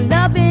all your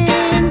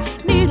loving,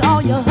 need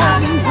all your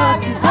hugging,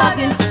 hugging,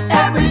 hugging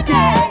every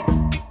day.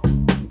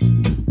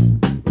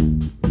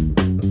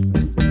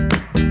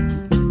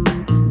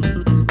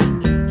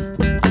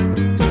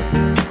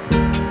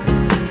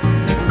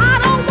 I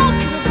don't want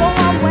you to go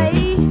away.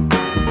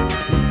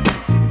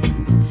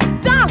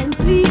 Darling,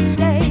 please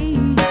stay.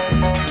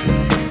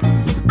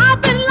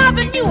 I've been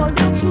loving you a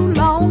little too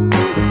long.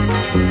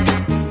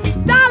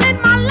 Darling,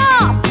 my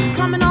love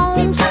coming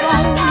on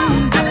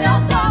strong. Coming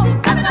on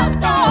strong, coming on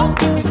strong.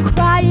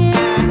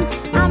 Crying,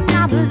 I'm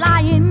not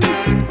lying. I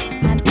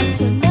need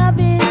your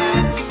loving,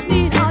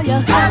 need all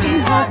your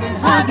hugging, hugging,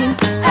 hugging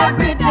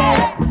every day.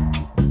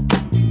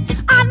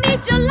 I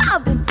need your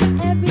loving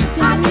every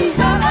day. I need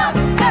your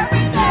loving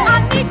every day. I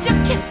need your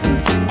kissing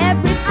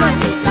every day. I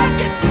need your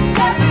kissing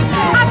every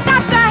day. I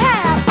got to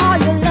have all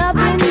your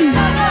loving. I need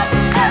your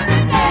loving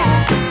every day.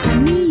 I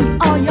need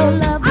all your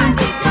loving. I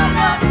need your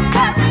loving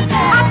every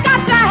day. I got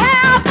to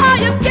have all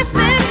your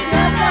kissing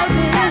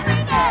every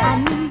day. I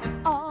need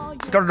all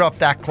your. Started off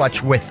that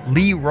clutch with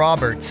Lee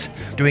Roberts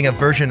doing a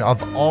version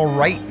of All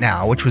Right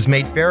Now, which was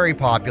made very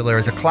popular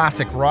as a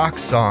classic rock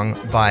song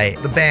by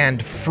the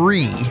band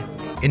Free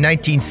in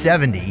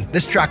 1970.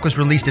 This track was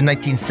released in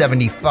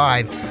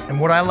 1975, and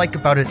what I like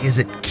about it is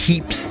it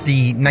keeps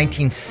the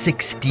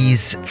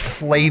 1960s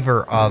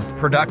flavor of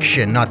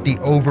production, not the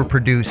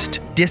overproduced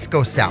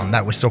disco sound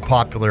that was so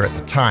popular at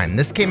the time.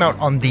 This came out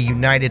on the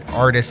United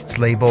Artists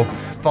label,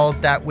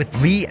 followed that with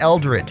Lee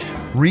Eldred,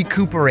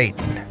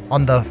 Recuperating,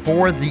 on the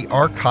For the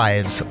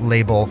Archives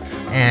label,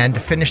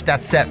 and finished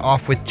that set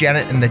off with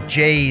Janet and the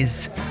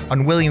Jays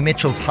on Willie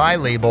Mitchell's High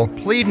label,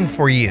 Pleadin'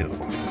 For You,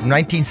 from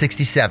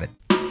 1967.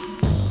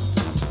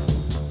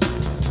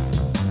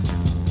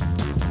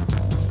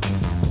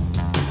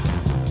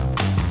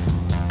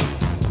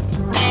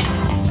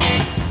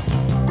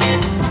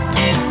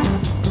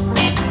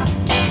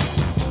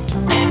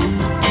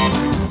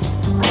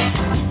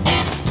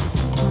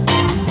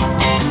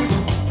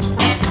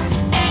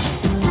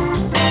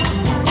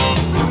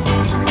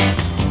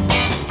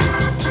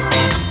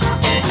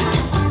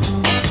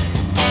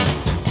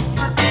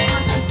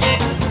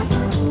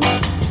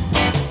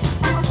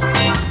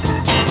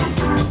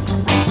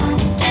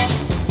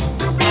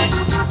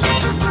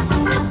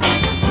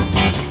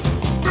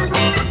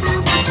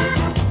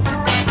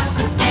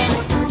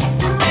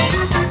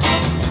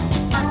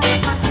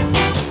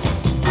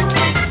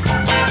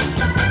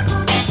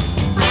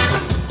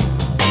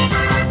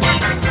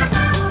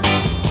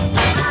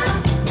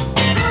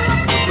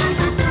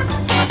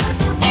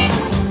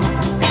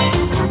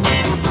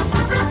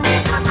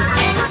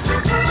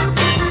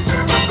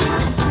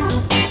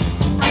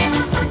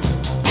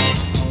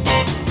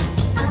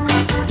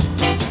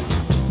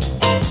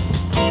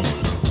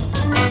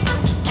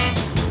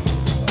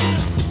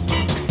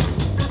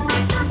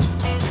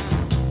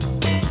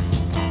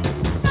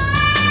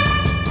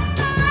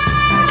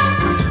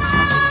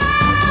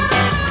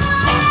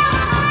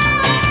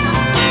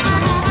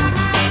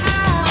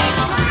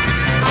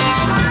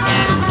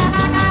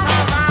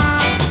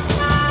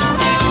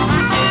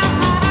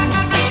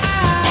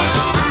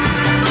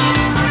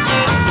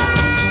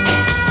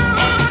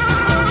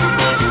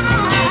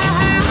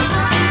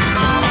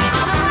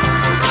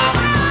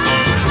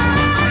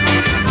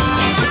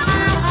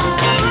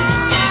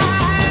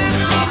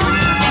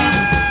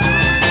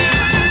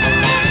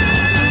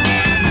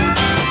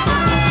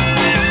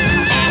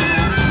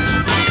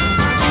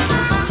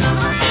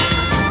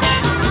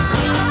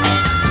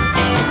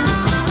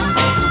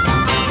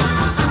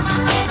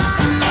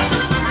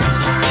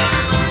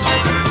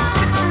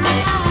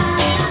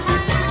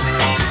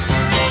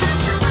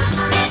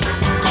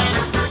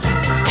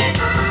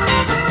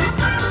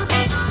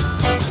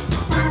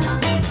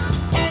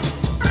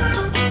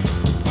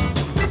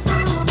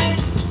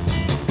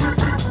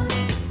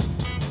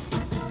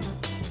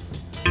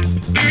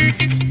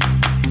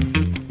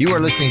 You are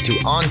listening to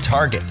On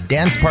Target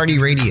Dance Party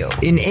Radio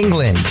in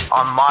England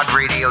on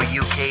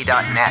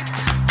modradiouk.net.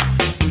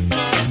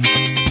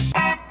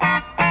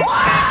 But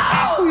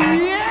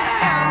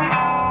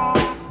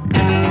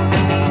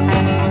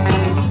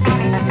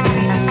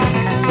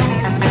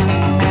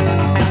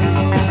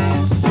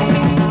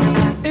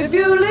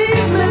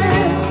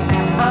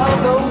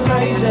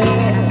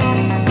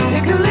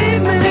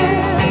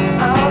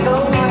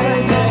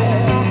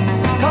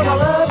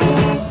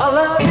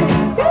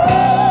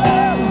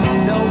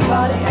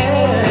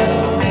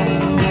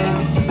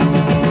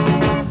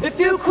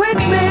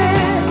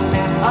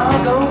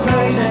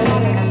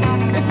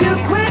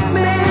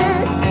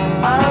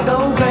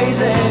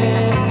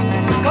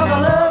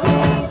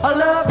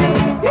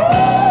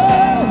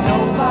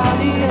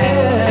nobody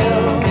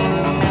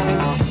else.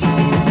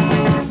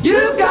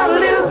 You gotta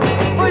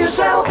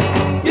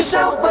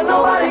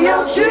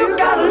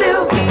live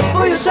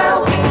for yourself,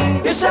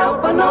 but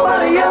nobody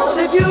else.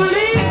 If you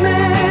leave me,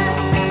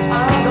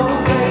 I'll go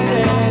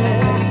crazy.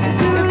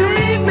 If you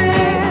leave me,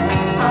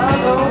 I'll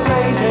go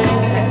crazy.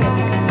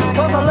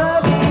 'Cause I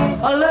love you,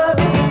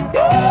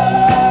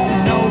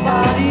 yeah,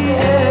 nobody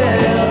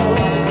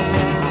else.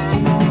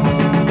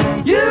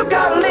 You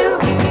gotta live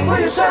for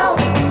yourself,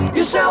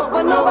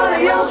 but nobody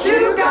else.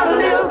 You gotta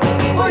live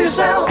for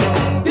yourself,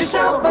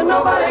 but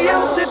nobody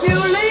else. If you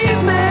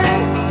leave me,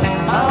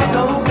 I'll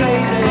go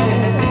crazy.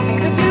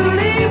 If you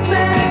leave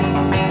me,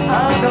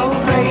 I'll go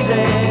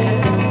crazy.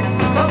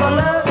 'Cause I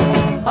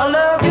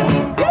love you,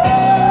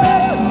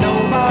 yeah,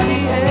 nobody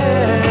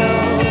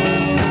else.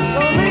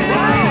 Don't leave me,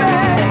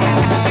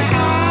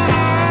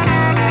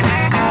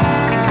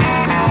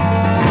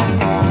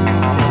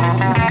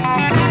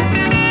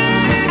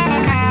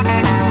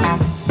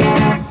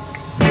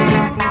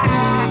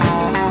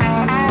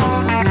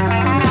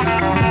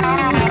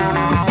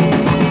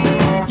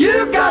 you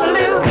gotta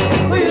live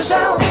for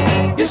yourself,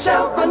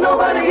 but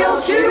nobody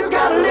else. You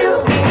gotta live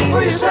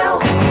for yourself,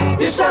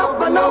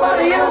 but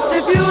nobody else.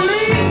 If you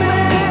leave me,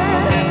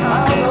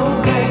 I'll go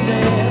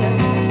crazy.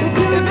 If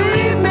you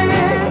leave me,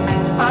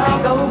 I'll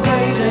go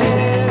crazy.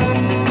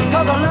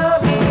 'Cause I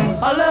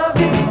love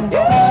you,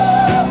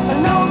 yeah, and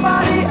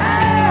nobody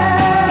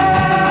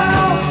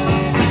else.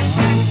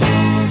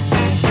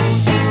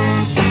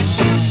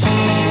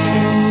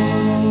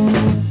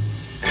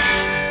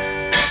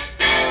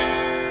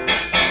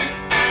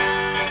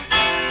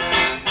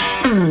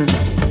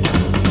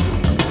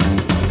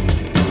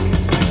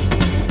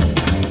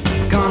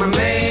 Gonna make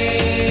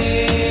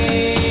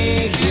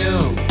you.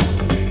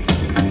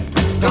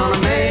 Gonna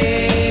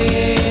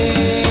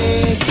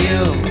make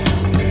you.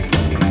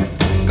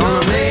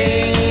 Gonna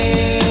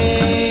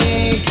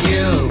make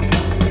you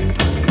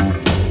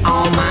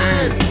all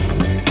mine.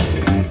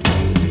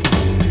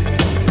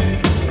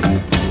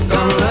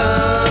 Gonna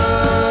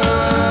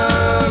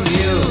love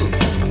you.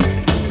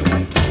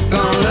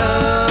 Gonna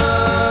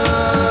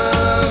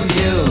love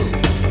you.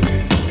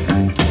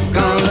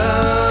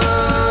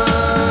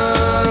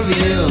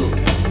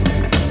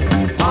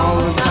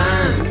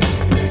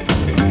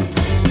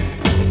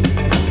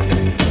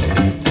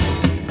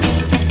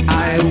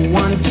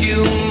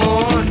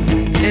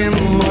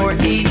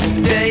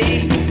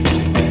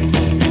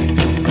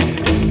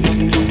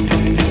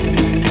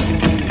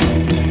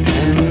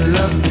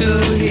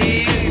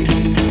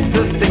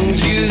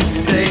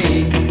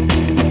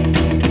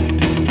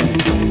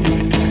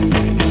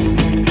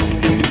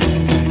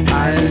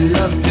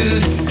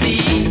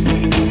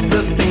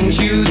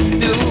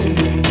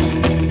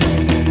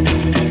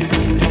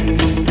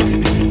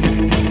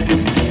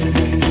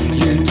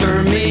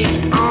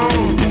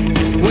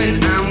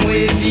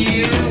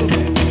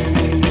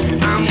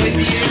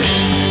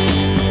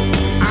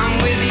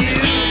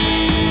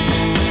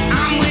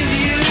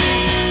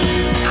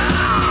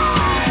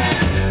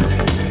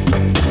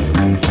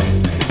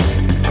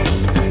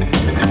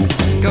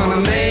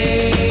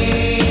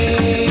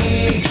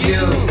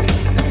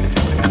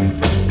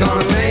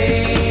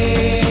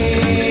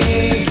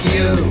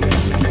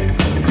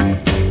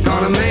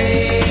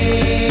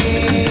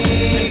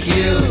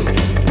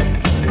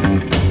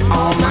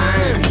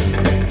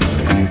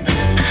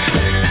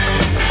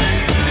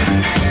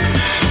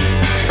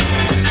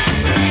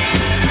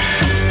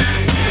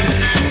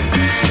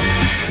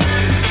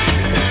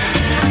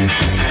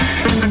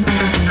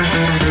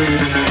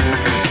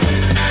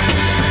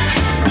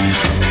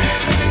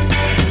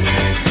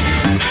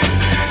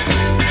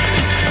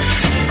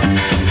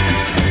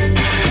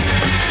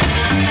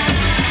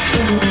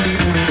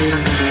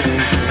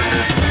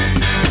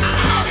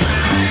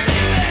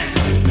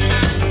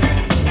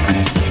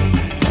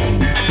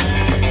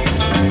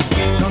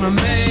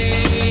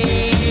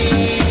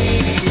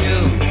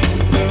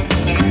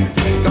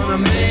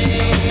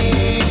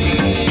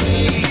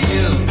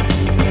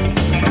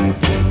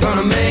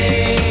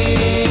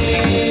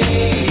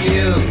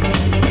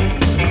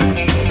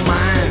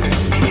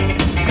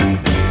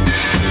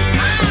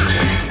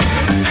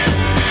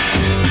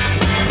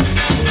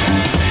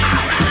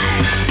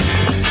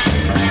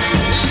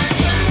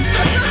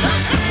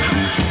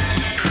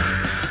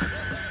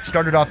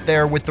 Started off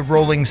there with the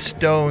Rolling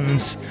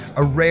Stones,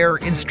 a rare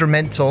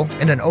instrumental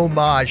and an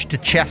homage to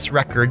Chess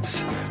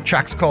Records.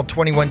 Track's called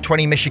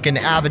 2120 Michigan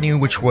Avenue,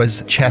 which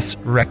was Chess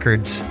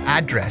Records'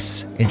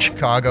 address in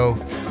Chicago.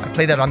 I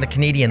played that on the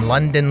Canadian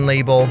London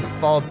label.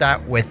 Followed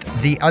that with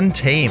The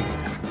Untamed,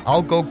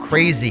 I'll Go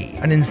Crazy,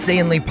 an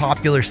insanely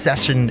popular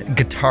session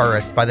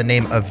guitarist by the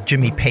name of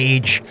Jimmy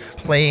Page,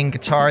 playing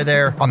guitar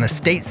there on the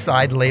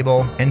Stateside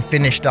label, and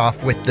finished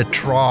off with The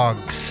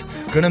Trogs,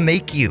 Gonna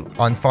Make You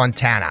on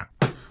Fontana.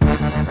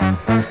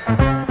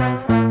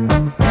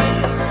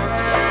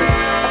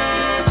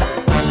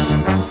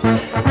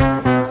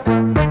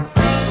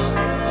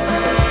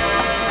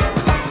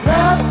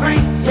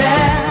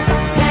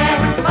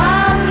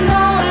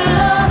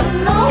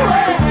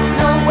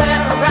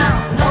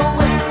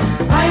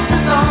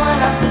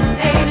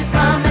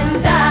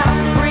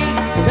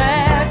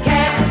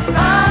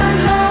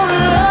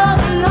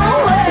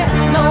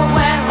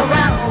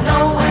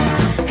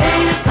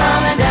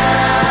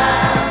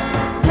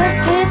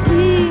 Just can't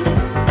see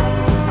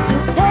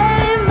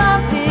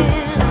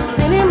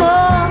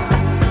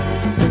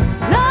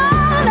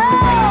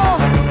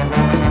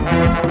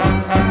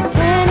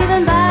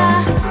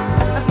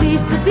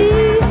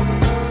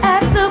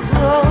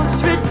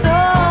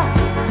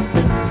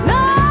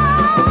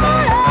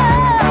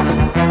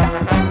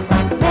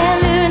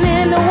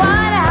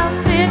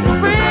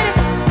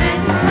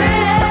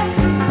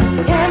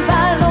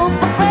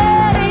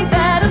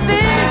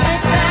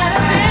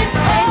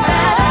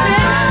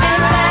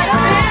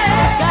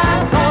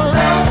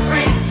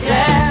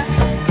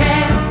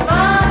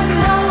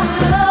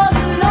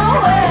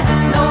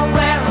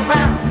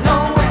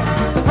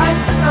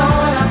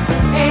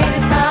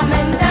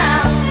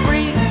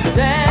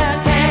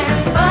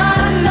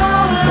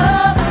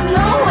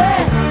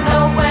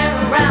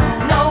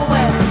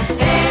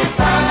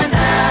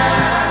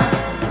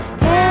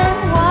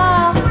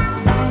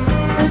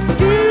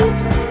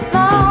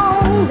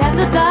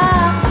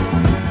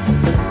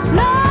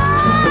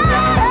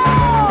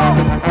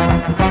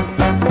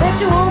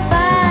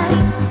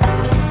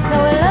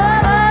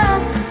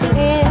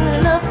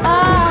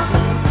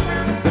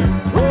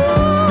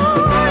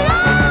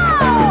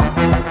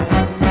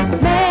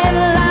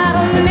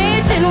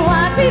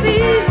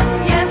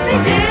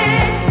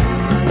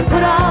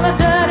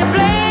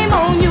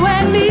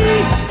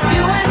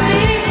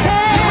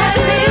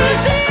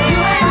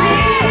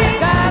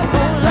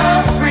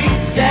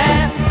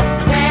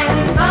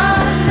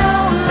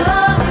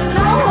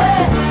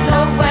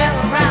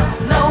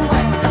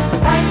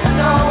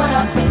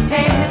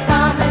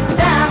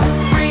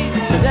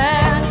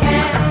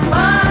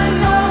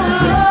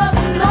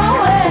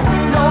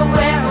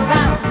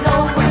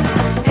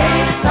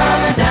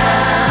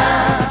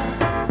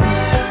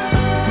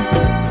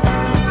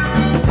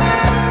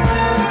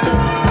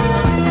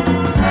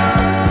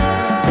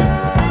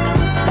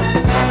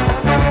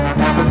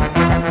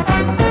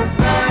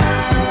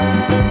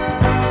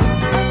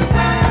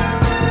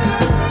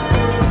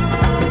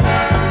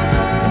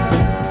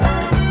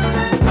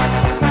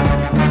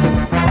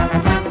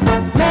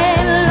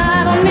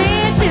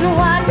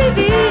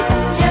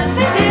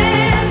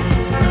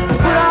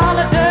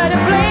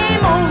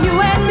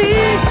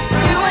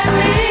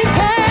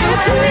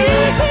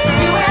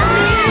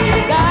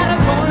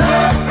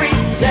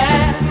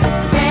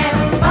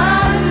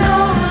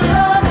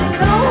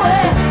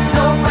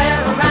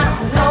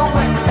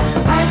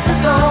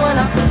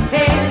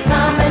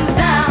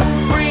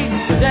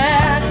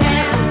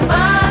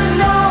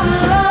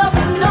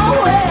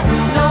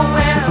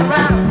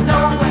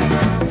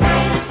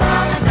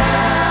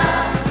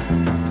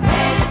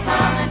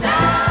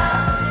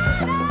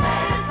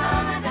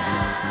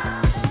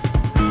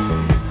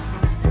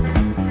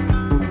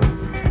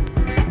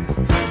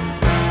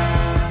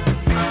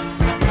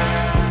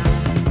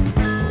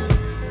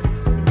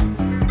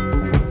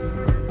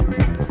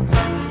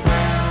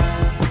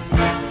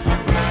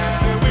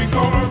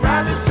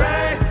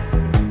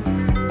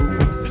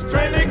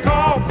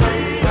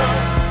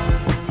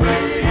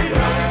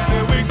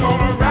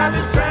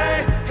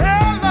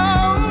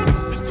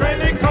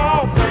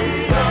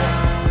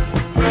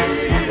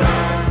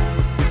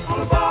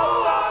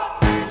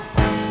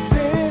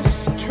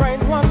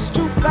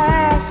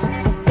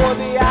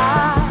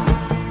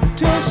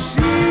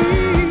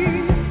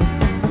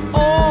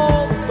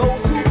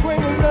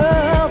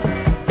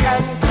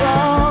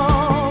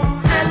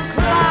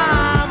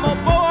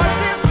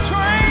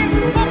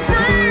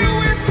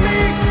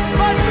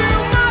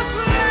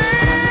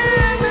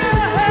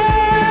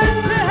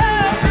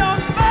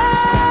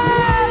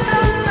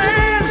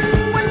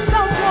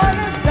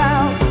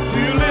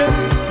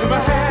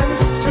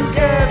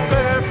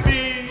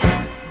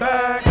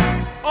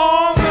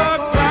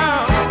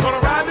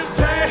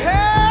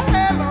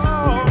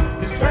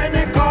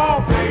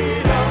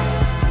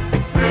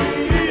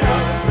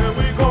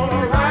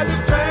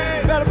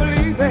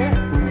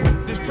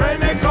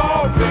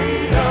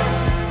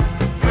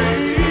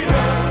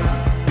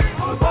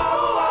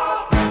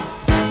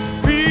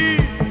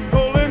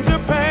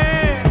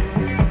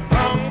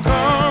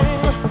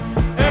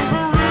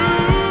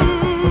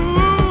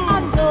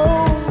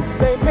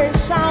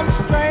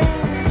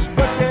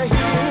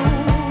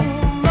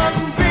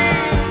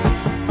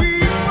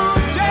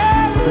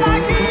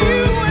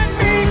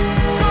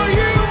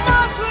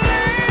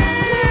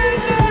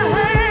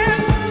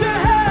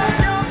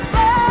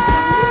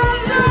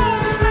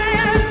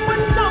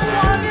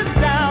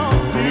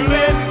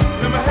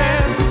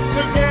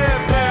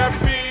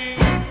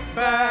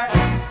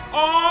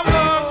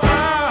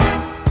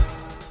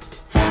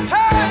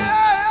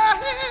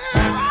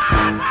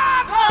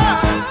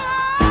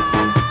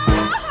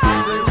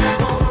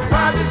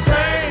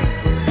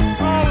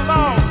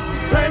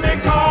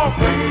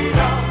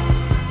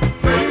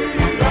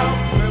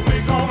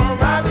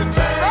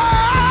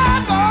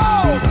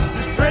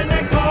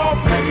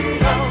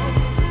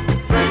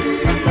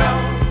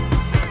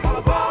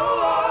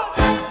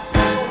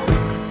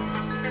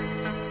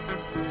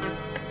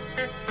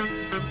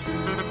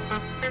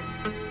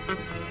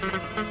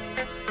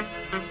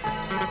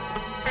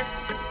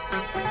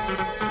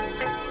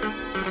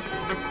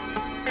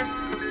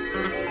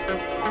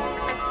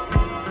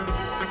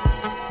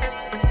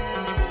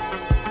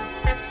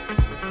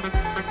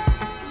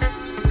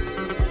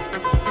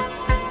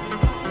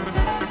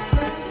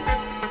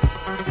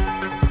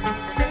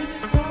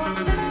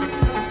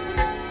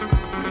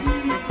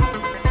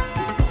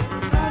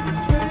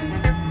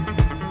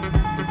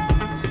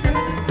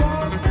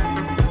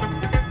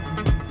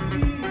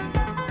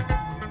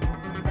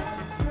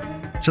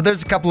So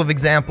there's a couple of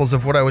examples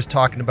of what I was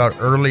talking about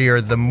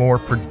earlier, the more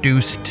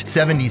produced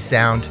 70s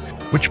sound,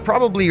 which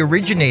probably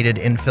originated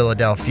in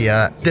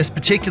Philadelphia. This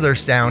particular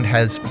sound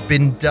has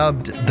been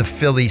dubbed the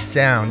Philly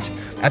sound.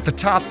 At the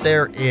top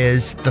there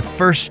is the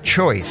First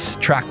Choice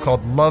track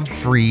called Love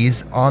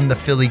Freeze on the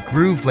Philly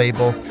Groove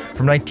label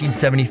from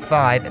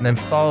 1975, and then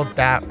followed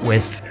that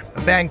with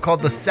a band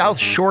called the South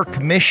Shore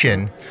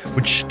Commission,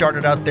 which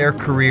started out their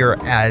career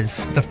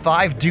as the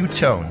Five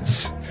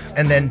Dutones,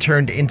 and then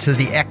turned into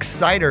the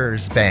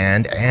Exciters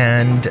Band,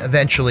 and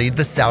eventually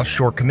the South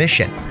Shore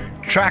Commission.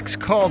 Track's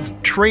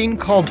called Train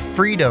Called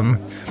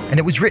Freedom, and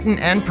it was written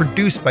and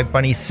produced by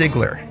Bunny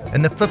Sigler.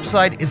 And the flip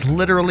side is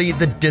literally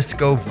the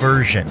disco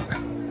version.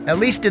 At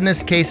least in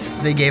this case,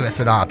 they gave us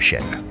an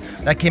option.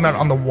 That came out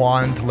on the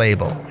Wand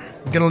label.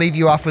 I'm gonna leave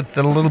you off with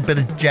a little bit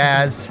of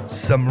jazz,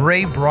 some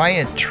Ray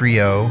Bryant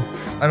Trio,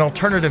 an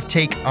alternative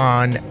take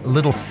on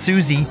Little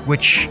Susie,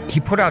 which he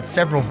put out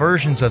several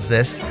versions of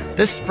this.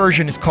 This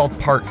version is called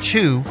Part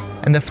 2,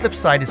 and the flip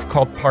side is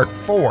called Part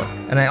 4.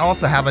 And I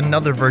also have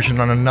another version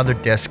on another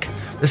disc.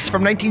 This is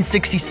from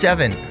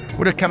 1967.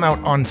 Would have come out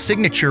on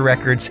Signature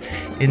Records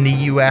in the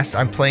US.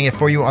 I'm playing it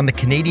for you on the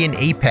Canadian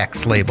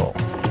Apex label.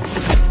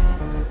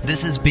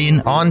 This has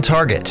been On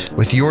Target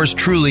with yours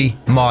truly,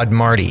 Mod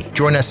Marty.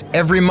 Join us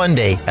every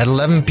Monday at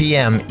 11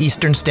 p.m.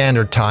 Eastern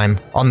Standard Time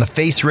on The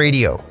Face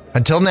Radio.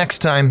 Until next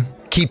time,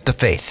 keep the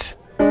faith.